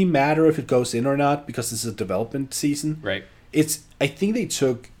really matter if it goes in or not because this is a development season. Right. I think they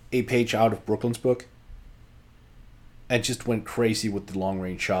took a page out of Brooklyn's book and just went crazy with the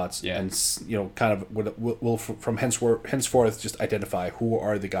long-range shots. Yeah. And, kind of will from henceforth just identify who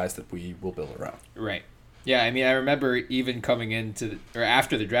are the guys that we will build around. Right. Yeah, I mean, I remember even coming into or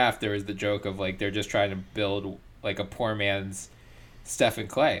after the draft, there was the joke of like they're just trying to build like a poor man's Stephen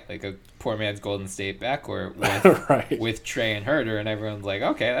Clay, like a poor man's Golden State backcourt with with Trey and Huerter, and everyone's like,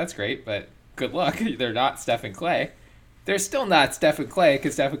 okay, that's great, but good luck. They're not Stephen Clay. They're still not Stephen Clay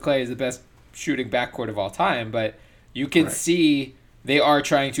because Stephen Clay is the best shooting backcourt of all time, but you can see they are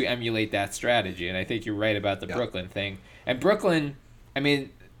trying to emulate that strategy, and I think you're right about the Brooklyn thing. And Brooklyn, I mean,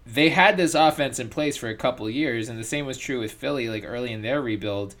 they had this offense in place for a couple of years, and the same was true with Philly, like early in their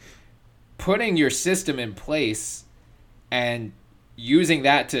rebuild. Putting your system in place and using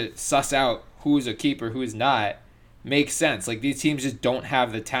that to suss out who's a keeper, who's not, makes sense. Like, these teams just don't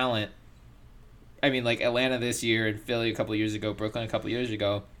have the talent. I mean, like Atlanta this year and Philly a couple of years ago, Brooklyn a couple of years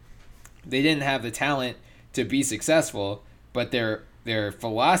ago, they didn't have the talent to be successful, but their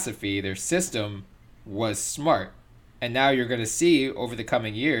philosophy, their system was smart. And now you're going to see over the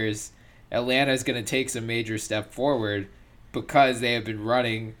coming years, Atlanta is going to take some major step forward because they have been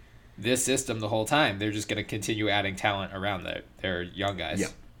running this system the whole time. They're just going to continue adding talent around their young guys. Yeah.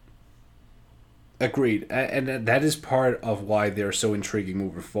 Agreed. And that is part of why they're so intriguing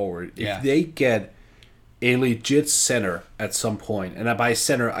moving forward. If they get a legit center at some point, and by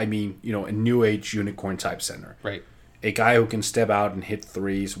center I mean, a new age unicorn type center. Right. A guy who can step out and hit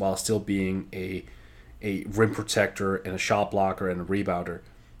threes while still being a rim protector and a shot blocker and a rebounder.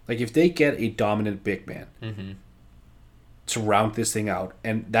 Like, if they get a dominant big man to round this thing out,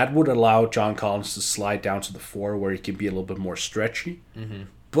 and that would allow John Collins to slide down to the 4 where he can be a little bit more stretchy,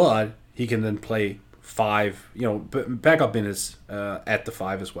 but he can then play 5, backup minutes at the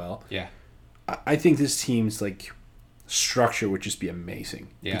 5 as well. Yeah. I think this team's like structure would just be amazing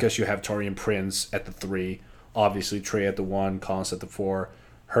because you have Taurean Prince at the 3, obviously Trey at the 1, Collins at the 4,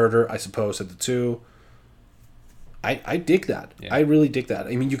 Huerter, I suppose, at the 2. I dig that. Yeah. I really dig that.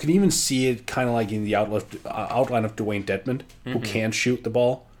 I mean, you can even see it kind of like in the outline of Dwayne Dedmon, who can shoot the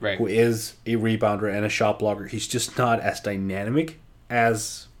ball. who is a rebounder and a shot blocker. He's just not as dynamic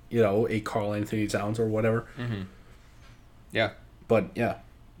as, a Karl Anthony Towns or whatever. Mm-hmm. Yeah. But, yeah,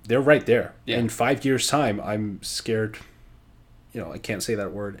 they're right there. Yeah. In 5 years' time, I'm scared. I can't say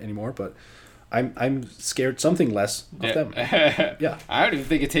that word anymore, but I'm scared something less of them. Yeah. I don't even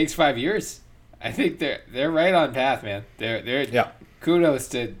think it takes 5 years. I think they're right on path, man. They're kudos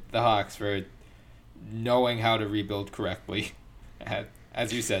to the Hawks for knowing how to rebuild correctly.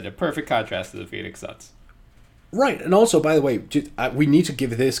 As you said, a perfect contrast to the Phoenix Suns. Right, and also, by the way, we need to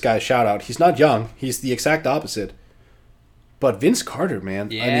give this guy a shout-out. He's not young. He's the exact opposite. But Vince Carter,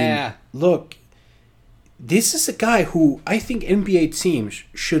 man. Yeah. I mean, look, this is a guy who I think NBA teams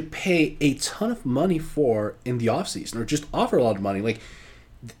should pay a ton of money for in the offseason, or just offer a lot of money. Like,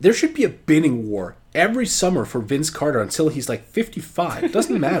 there should be a bidding war every summer for Vince Carter until he's like 55. It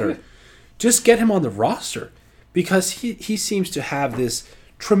doesn't matter. Just get him on the roster, because he seems to have this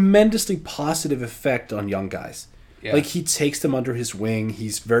tremendously positive effect on young guys. Yeah. Like, he takes them under his wing.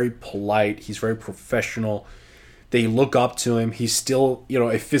 He's very polite. He's very professional. They look up to him. He's still,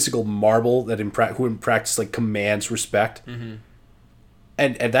 a physical marble that who in practice like commands respect. Mm-hmm.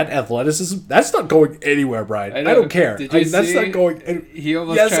 And that athleticism, that's not going anywhere, Brian. I don't care. Did you see? That's not going. He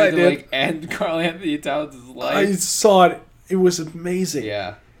almost tried to end Karl Anthony Towns' life. I saw it. It was amazing.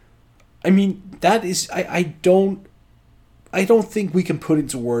 Yeah. I mean, that is. I don't think we can put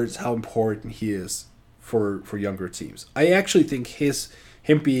into words how important he is for younger teams. I actually think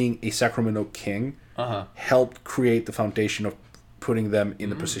him being a Sacramento King helped create the foundation of putting them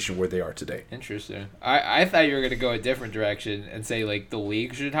in the position where they are today. Interesting. I thought you were going to go a different direction and say, like, the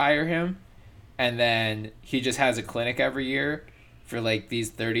league should hire him, and then he just has a clinic every year for, like,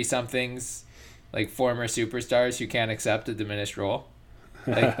 these 30-somethings, like, former superstars who can't accept a diminished role.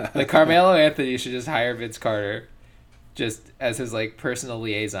 Like Carmelo Anthony should just hire Vince Carter just as his, like, personal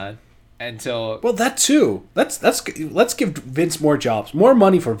liaison until... Well, that too. Let's give Vince more jobs. More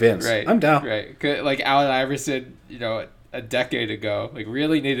money for Vince. Right. I'm down. Right. Like Allen Iverson, a decade ago, like,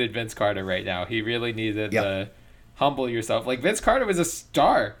 really needed Vince Carter right now. He really needed the humble yourself. Like, Vince Carter was a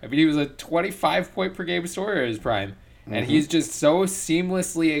star. I mean, he was a 25-point per game scorer in his prime. And he's just so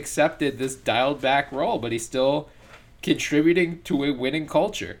seamlessly accepted this dialed back role, but he's still contributing to a winning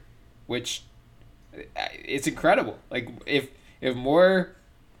culture, which it's incredible. Like, if more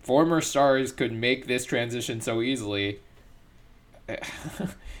former stars could make this transition so easily,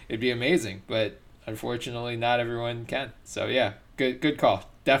 it'd be amazing. But unfortunately, not everyone can. So, yeah, good call.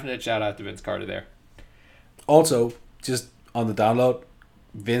 Definite shout-out to Vince Carter there. Also, just on the download,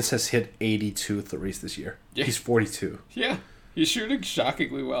 Vince has hit 82 threes this year. Yeah. He's 42. Yeah, he's shooting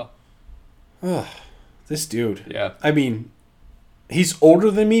shockingly well. Oh, this dude. Yeah. I mean, he's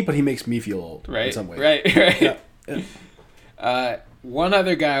older than me, but he makes me feel old in some way. Right. Yeah. One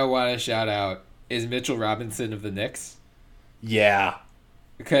other guy I want to shout out is Mitchell Robinson of the Knicks. Yeah.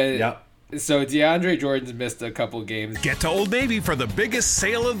 So DeAndre Jordan's missed a couple games. Get to Old Navy for the biggest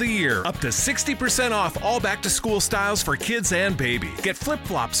sale of the year. Up to 60% off all back-to-school styles for kids and baby. Get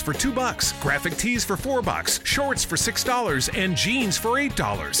flip-flops for $2, graphic tees for $4, shorts for $6, and jeans for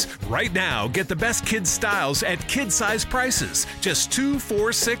 $8. Right now, get the best kids' styles at kid-size prices. Just $2,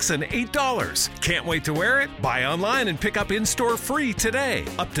 $4, $6, and $8. Can't wait to wear it? Buy online and pick up in-store free today.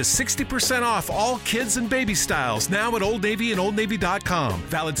 Up to 60% off all kids and baby styles now at Old Navy and OldNavy.com.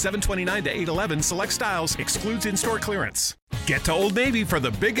 Valid 7/29 to 8/11. Select styles. Excludes in-store clearance. Get to Old Navy for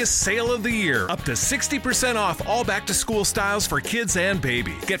the biggest sale of the year. Up to 60% off all back-to-school styles for kids and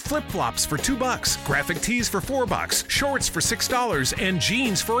baby. Get flip-flops for $2, graphic tees for $4, shorts for $6, and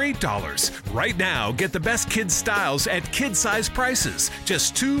jeans for $8. Right now, get the best kids' styles at kid-size prices.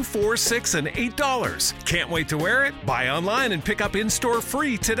 Just $2, $4, $6, and $8. Can't wait to wear it? Buy online and pick up in-store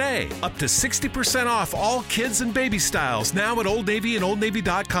free today. Up to 60% off all kids and baby styles now at Old Navy and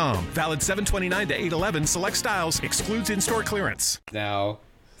OldNavy.com. Valid 7/29 to 8/11. Select styles. Excludes in-store clearance. Now,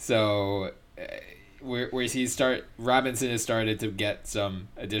 so where Robinson has started to get some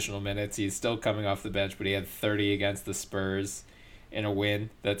additional minutes. He's still coming off the bench, but he had 30 against the Spurs in a win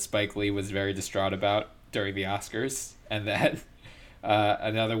that Spike Lee was very distraught about during the Oscars, and then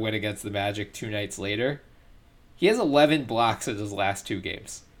another win against the Magic 2 nights later. He has 11 blocks in his last 2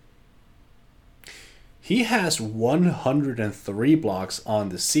 games. He has 103 blocks on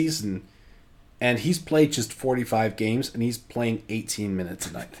the season, and he's played just 45 games, and he's playing 18 minutes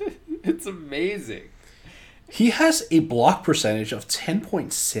a night. It's amazing. He has a block percentage of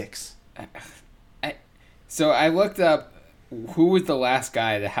 10.6. So I looked up who was the last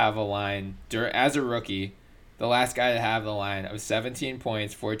guy to have a line as a rookie. The last guy to have the line of 17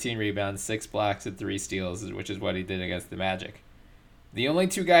 points, 14 rebounds, 6 blocks, and 3 steals, which is what he did against the Magic. The only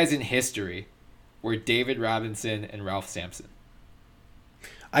two guys in history were David Robinson and Ralph Sampson.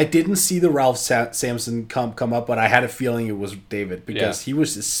 I didn't see the Ralph Sampson come up, but I had a feeling it was David because he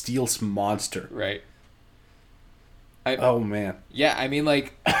was a steals monster. Right. Oh, man. Yeah, I mean,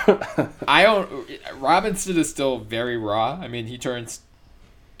 like, Robinson is still very raw. I mean, he turns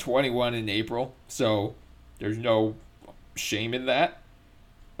 21 in April, so there's no shame in that.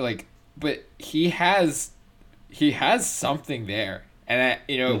 Like, but he has something there.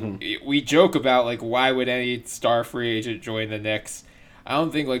 And, we joke about, like, why would any star free agent join the Knicks? I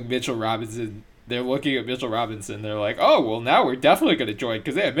don't think, like, Mitchell Robinson, they're looking at Mitchell Robinson. They're like, oh, well, now we're definitely going to join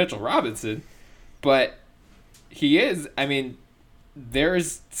because they have Mitchell Robinson. But he is, I mean,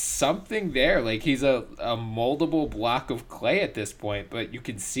 there's something there. Like, he's a moldable block of clay at this point, but you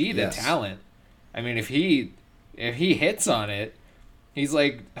can see the talent. I mean, if he hits on it, he's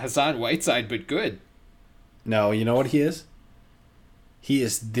like Hassan Whiteside, but good. No, you know what he is? He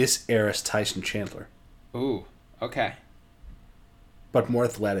is this era's Tyson Chandler. Ooh, okay. But more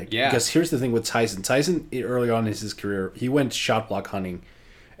athletic. Yeah. Because here's the thing with Tyson. Tyson, early on in his career, he went shot block hunting,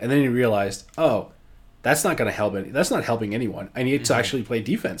 and then he realized, oh, that's not going to help. That's not helping anyone. I need to actually play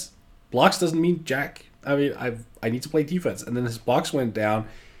defense. Blocks doesn't mean jack. I mean, I need to play defense. And then his blocks went down,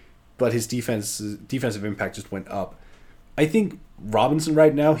 but his defensive impact just went up. I think Robinson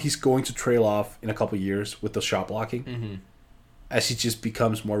right now, he's going to trail off in a couple of years with the shot blocking as he just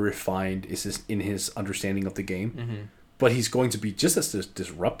becomes more refined in his understanding of the game. But he's going to be just as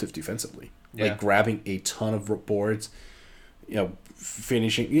disruptive defensively, like grabbing a ton of boards,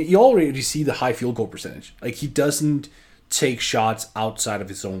 finishing. You already see the high field goal percentage. Like, he doesn't take shots outside of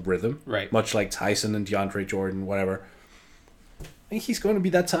his own rhythm, right? Much like Tyson and DeAndre Jordan, whatever. I think he's going to be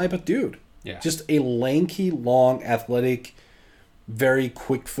that type of dude. Yeah, just a lanky, long, athletic, very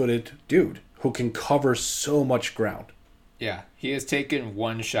quick-footed dude who can cover so much ground. Yeah, he has taken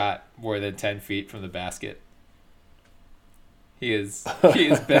one shot more than 10 feet from the basket. He is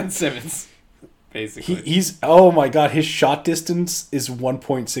Ben Simmons, basically. He's oh my god, his shot distance is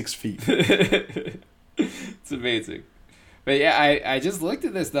 1.6 feet. It's amazing. But yeah, I just looked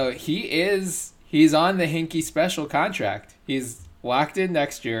at this though. He's on the Hinkie special contract. He's locked in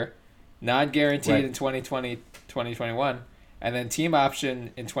next year, non-guaranteed in 2020, 2021, and then team option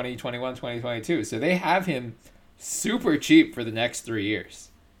in 2021, 2022. So they have him super cheap for the next 3 years.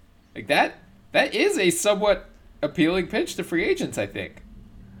 Like that is a somewhat appealing pitch to free agents, I think.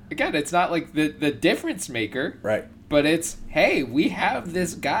 Again, it's not like the difference maker. Right. But it's, hey, we have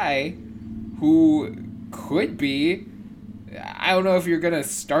this guy who could be, I don't know if you're going to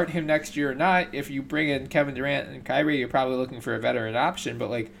start him next year or not. If you bring in Kevin Durant and Kyrie, you're probably looking for a veteran option.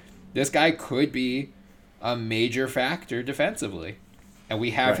 But, like, this guy could be a major factor defensively. And we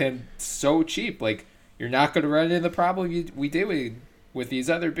have him so cheap. Like, you're not going to run into the problem we did with these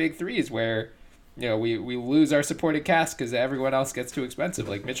other big threes where, we lose our supporting cast because everyone else gets too expensive.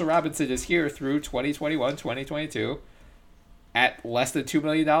 Like, Mitchell Robinson is here through 2021, 2022 at less than $2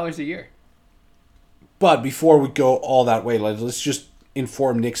 million a year. But before we go all that way, let's just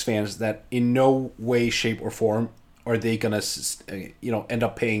inform Knicks fans that in no way, shape, or form are they going to, end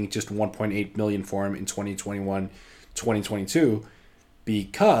up paying just $1.8 million for him in 2021, 2022,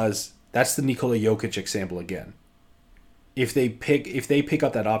 because that's the Nikola Jokic example again. If they pick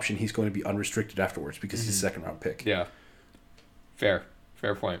up that option, he's going to be unrestricted afterwards because he's a second-round pick. Yeah. Fair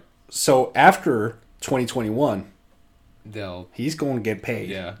point. So after 2021, he's going to get paid.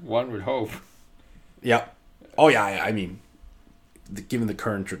 Yeah, one would hope. Yeah. Oh, yeah, I mean, given the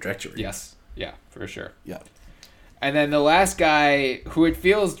current trajectory. Yes. Yeah, for sure. Yeah. And then the last guy who it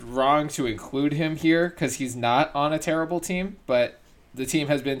feels wrong to include him here because he's not on a terrible team, but the team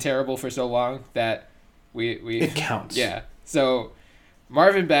has been terrible for so long that we it counts. Yeah. So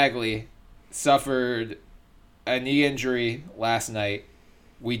Marvin Bagley suffered a knee injury last night.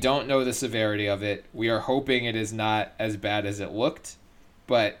 We don't know the severity of it. We are hoping it is not as bad as it looked,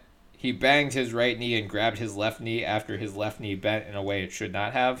 but he banged his right knee and grabbed his left knee after his left knee bent in a way it should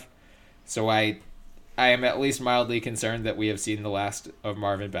not have. So I am at least mildly concerned that we have seen the last of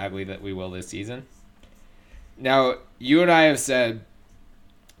Marvin Bagley that we will this season. Now, you and I have said,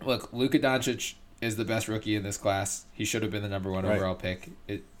 look, Luka Doncic is the best rookie in this class. He should have been the number one overall pick.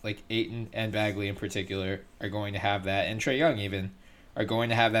 Like Ayton and Bagley in particular are going to have that, and Trae Young even are going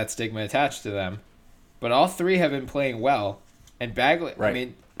to have that stigma attached to them. But all three have been playing well. And Bagley, I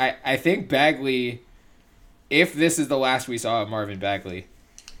mean, I think Bagley, if this is the last we saw of Marvin Bagley,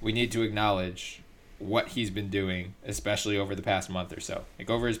 we need to acknowledge what he's been doing, especially over the past month or so. Like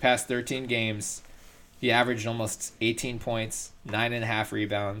over his past 13 games, he averaged almost 18 points, 9.5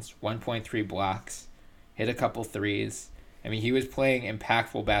 rebounds, 1.3 blocks, hit a couple threes. I mean, he was playing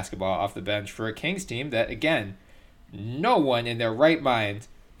impactful basketball off the bench for a Kings team that, again, no one in their right mind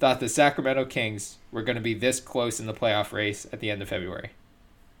thought the Sacramento Kings were going to be this close in the playoff race at the end of February.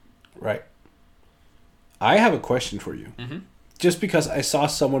 Right. I have a question for you. Mm-hmm. Just because I saw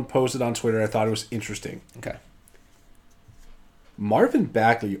someone post it on Twitter, I thought it was interesting. Okay. Marvin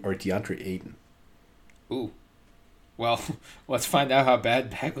Bagley or DeAndre Ayton? Ooh. Well, let's find out how bad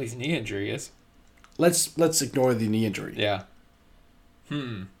Bagley's knee injury is. Let's ignore the knee injury. Yeah.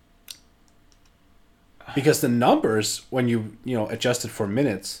 Because the numbers, when you adjust it for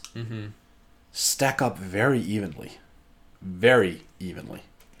minutes, stack up very evenly. Very evenly.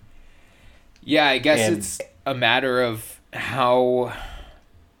 Yeah, I guess it's a matter of how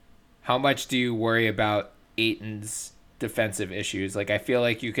much do you worry about Ayton's defensive issues. Like, I feel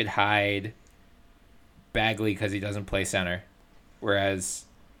like you could hide Bagley because he doesn't play center, whereas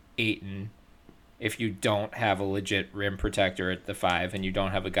Ayton, if you don't have a legit rim protector at the 5 and you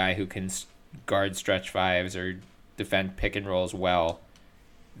don't have a guy who can guard stretch 5s or defend pick and rolls well,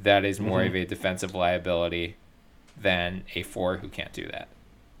 that is more of a defensive liability than a 4 who can't do that.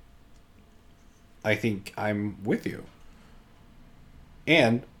 I think I'm with you.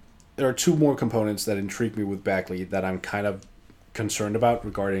 And there are 2 more components that intrigue me with Bagley that I'm kind of concerned about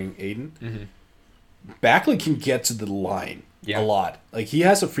regarding Ayton. Bagley can get to the line a lot. Like, he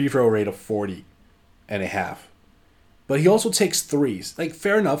has a free throw rate of 40.5. But he also takes threes. Like,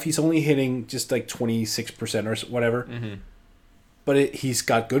 fair enough, he's only hitting just like 26% or whatever. But he's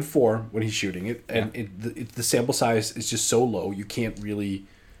got good form when he's shooting it. And the sample size is just so low, you can't really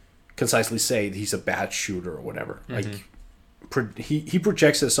concisely say that he's a bad shooter or whatever. Like, he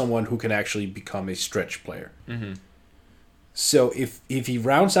projects as someone who can actually become a stretch player. So if he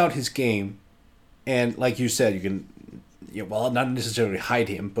rounds out his game, and like you said, you can, well, not necessarily hide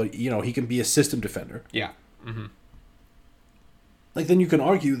him, but he can be a system defender. Yeah. Like, then you can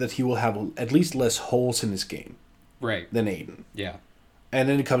argue that he will have at least less holes in his game, right, than Ayton. Yeah. And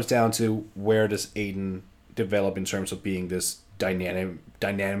then it comes down to, where does Ayton develop in terms of being this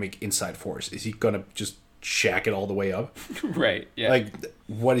dynamic inside force? Is he gonna just shack it all the way up? Right. Yeah. Like,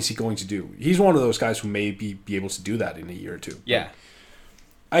 what is he going to do? He's one of those guys who may be able to do that in a year or two. Yeah.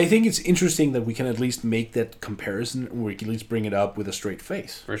 I think it's interesting that we can at least make that comparison, or we can at least bring it up with a straight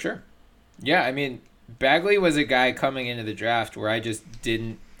face. For sure. Yeah, I mean, Bagley was a guy coming into the draft where I just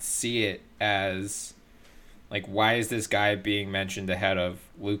didn't see it as, like, why is this guy being mentioned ahead of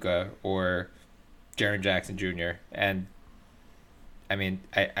Luka or Jaren Jackson Jr.? And, I mean,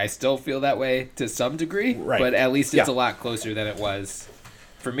 I still feel that way to some degree, but at least it's a lot closer than it was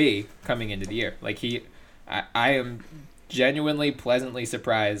for me coming into the year. Like, I am genuinely pleasantly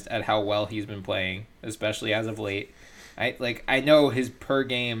surprised at how well he's been playing, especially as of late. I know his per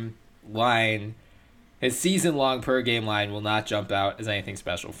game line, his season long per game line will not jump out as anything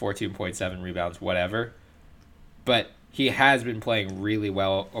special, 14.7 rebounds, whatever. But he has been playing really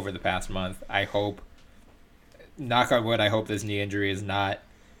well over the past month. I hope, knock on wood, I hope this knee injury is not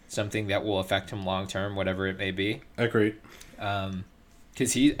something that will affect him long term, whatever it may be. Agreed.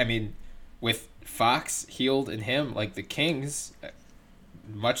 Because with Fox, Hield, and him, like, the Kings,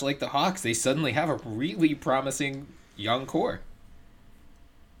 much like the Hawks, they suddenly have a really promising young core.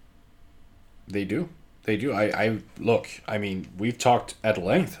 They do. Look, I mean, we've talked at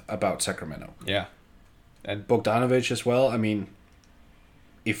length about Sacramento. Yeah. And Bogdanović as well. I mean,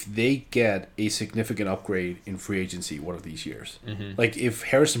 if they get a significant upgrade in free agency one of these years, like if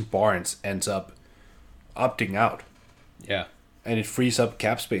Harrison Barnes ends up opting out, and it frees up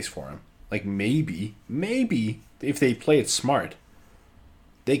cap space for him, like maybe if they play it smart,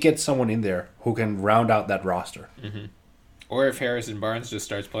 they get someone in there who can round out that roster. Or if Harrison Barnes just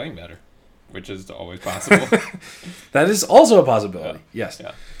starts playing better, which is always possible. That is also a possibility. Yes.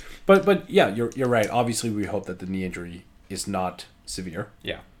 Yeah. But yeah, you're right. Obviously, we hope that the knee injury is not severe.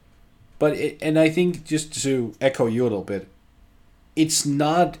 Yeah. But and I think, just to echo you a little bit, it's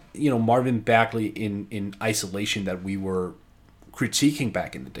not Marvin Bagley in isolation that we were critiquing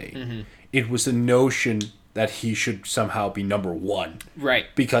back in the day. It was the notion that he should somehow be number one. Right.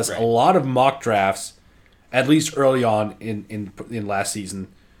 Because a lot of mock drafts, at least early on in last season,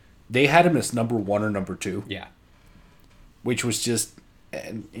 they had him as number 1 or number 2. Yeah. Which was just,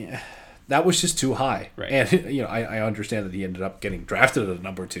 that was just too high. Right. And I understand that he ended up getting drafted at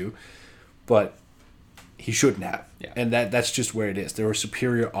number 2, but he shouldn't have. Yeah. And that's just where it is. There were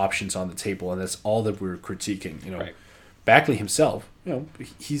superior options on the table, and that's all that we're critiquing. Right. Bagley himself,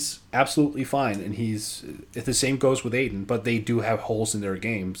 he's absolutely fine, and the same goes with Ayton, but they do have holes in their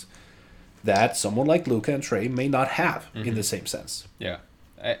games that someone like Luka and Trey may not have in the same sense. Yeah.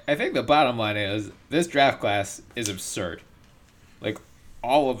 I think the bottom line is this draft class is absurd. Like,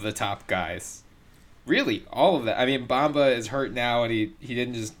 all of the top guys. Really, all of that. I mean, Bamba is hurt now, and he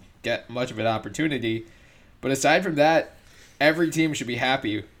didn't just get much of an opportunity. But aside from that, every team should be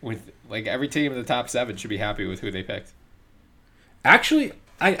happy with, like, every team in the top 7 should be happy with who they picked. Actually,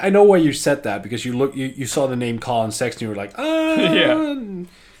 I know why you said that, because you saw the name Colin Sexton, you were like, yeah.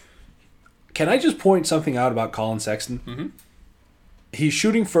 Can I just point something out about Colin Sexton? Mm-hmm. He's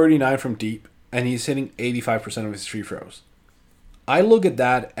shooting 39 from deep, and he's hitting 85% of his free throws. I look at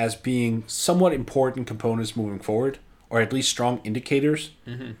that as being somewhat important components moving forward, or at least strong indicators,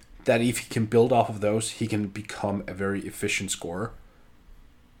 that if he can build off of those, he can become a very efficient scorer.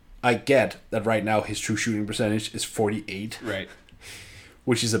 I get that right now his true shooting percentage is 48. Right.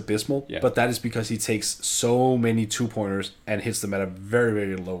 Which is abysmal, yeah. But that is because he takes so many two-pointers and hits them at a very,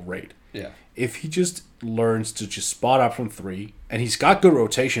 very low rate. Yeah. If he just learns to just spot up from 3, and he's got good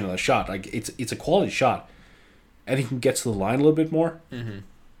rotation on the shot, like it's a quality shot, and he can get to the line a little bit more,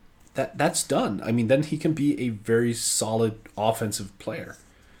 that's done. I mean, then he can be a very solid offensive player.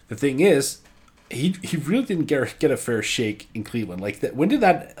 The thing is, he really didn't get a fair shake in Cleveland. Like, when did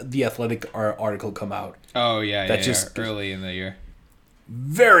The Athletic article come out? Oh, yeah, early in the year.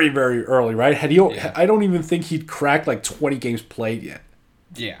 Very, very early, right? I don't even think he'd cracked like 20 games played yet.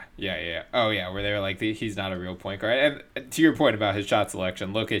 Yeah. Oh, yeah, where they were like, he's not a real point guard. And to your point about his shot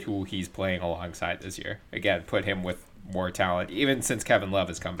selection, look at who he's playing alongside this year. Again, put him with more talent. Even since Kevin Love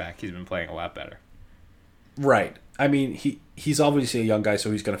has come back, he's been playing a lot better. Right. I mean, he's obviously a young guy, so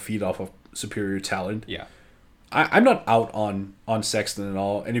he's going to feed off of superior talent. Yeah. I'm not out on Sexton at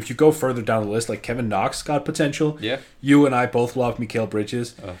all. And if you go further down the list, like Kevin Knox got potential. Yeah. You and I both love Mikal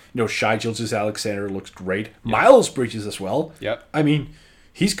Bridges. Shai Gilgeous-Alexander looks great. Yep. Miles Bridges as well. Yep. I mean,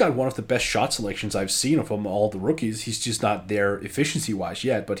 he's got one of the best shot selections I've seen from all the rookies. He's just not there efficiency-wise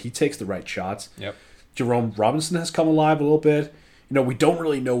yet, but he takes the right shots. Yep. Jerome Robinson has come alive a little bit. We don't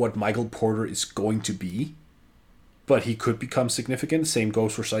really know what Michael Porter is going to be, but he could become significant. Same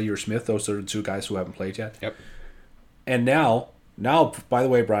goes for Zaire Smith. Those are the 2 guys who haven't played yet. Yep. And now, by the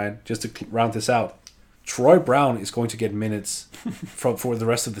way, Brian, just to round this out, Troy Brown is going to get minutes for the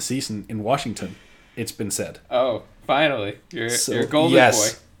rest of the season in Washington. It's been said. Oh, finally. You're golden boy.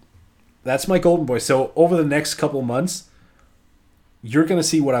 That's my golden boy. So over the next couple months, you're going to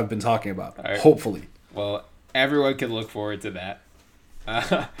see what I've been talking about, right. Hopefully. Well, everyone can look forward to that.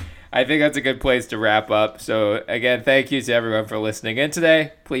 I think that's a good place to wrap up. So, again, thank you to everyone for listening in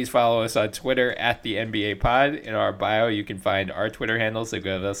today. Please follow us on Twitter at the NBA Pod. In our bio, you can find our Twitter handles, so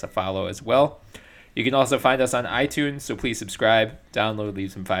give us a follow as well. You can also find us on iTunes, so please subscribe, download,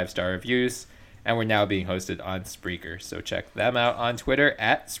 leave some 5-star reviews. And we're now being hosted on Spreaker, so check them out on Twitter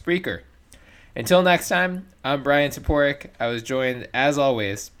at Spreaker. Until next time, I'm Brian Toporek. I was joined, as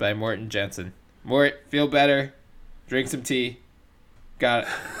always, by Morten Jensen. Mort, feel better. Drink some tea. Got it.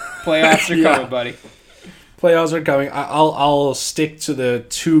 Playoffs are coming, buddy. Playoffs are coming. I'll stick to the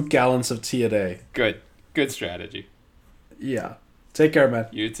 2 gallons of tea a day. Good strategy. Yeah. Take care, man.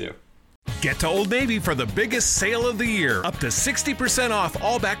 You too. Get to Old Navy for the biggest sale of the year. Up to 60% off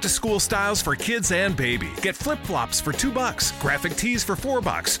all back-to-school styles for kids and baby. Get flip-flops for $2, graphic tees for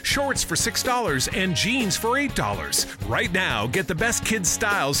 $4, shorts for $6, and jeans for $8. Right now, get the best kids'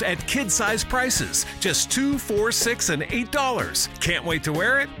 styles at kid-size prices. Just $2, $4, $6, and $8. Can't wait to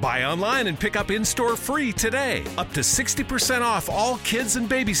wear it? Buy online and pick up in-store free today. Up to 60% off all kids and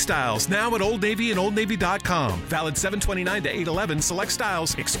baby styles now at Old Navy and OldNavy.com. Valid 7/29 to 8/11. Select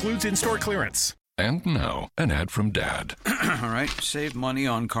styles. Excludes in-store clearance. And now, an ad from Dad. All right, save money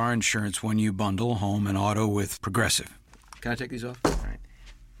on car insurance when you bundle home and auto with Progressive. Can I take these off? All right.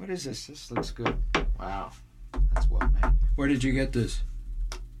 What is this? This looks good. Wow, that's well made. Where did you get this?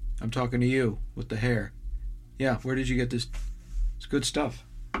 I'm talking to you with the hair. Yeah, where did you get this? It's good stuff.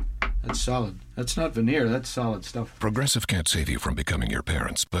 That's solid. That's not veneer. That's solid stuff. Progressive can't save you from becoming your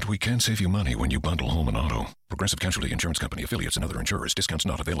parents, but we can save you money when you bundle home and auto. Progressive Casualty Insurance Company, affiliates, and other insurers. Discounts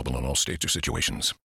not available in all states or situations.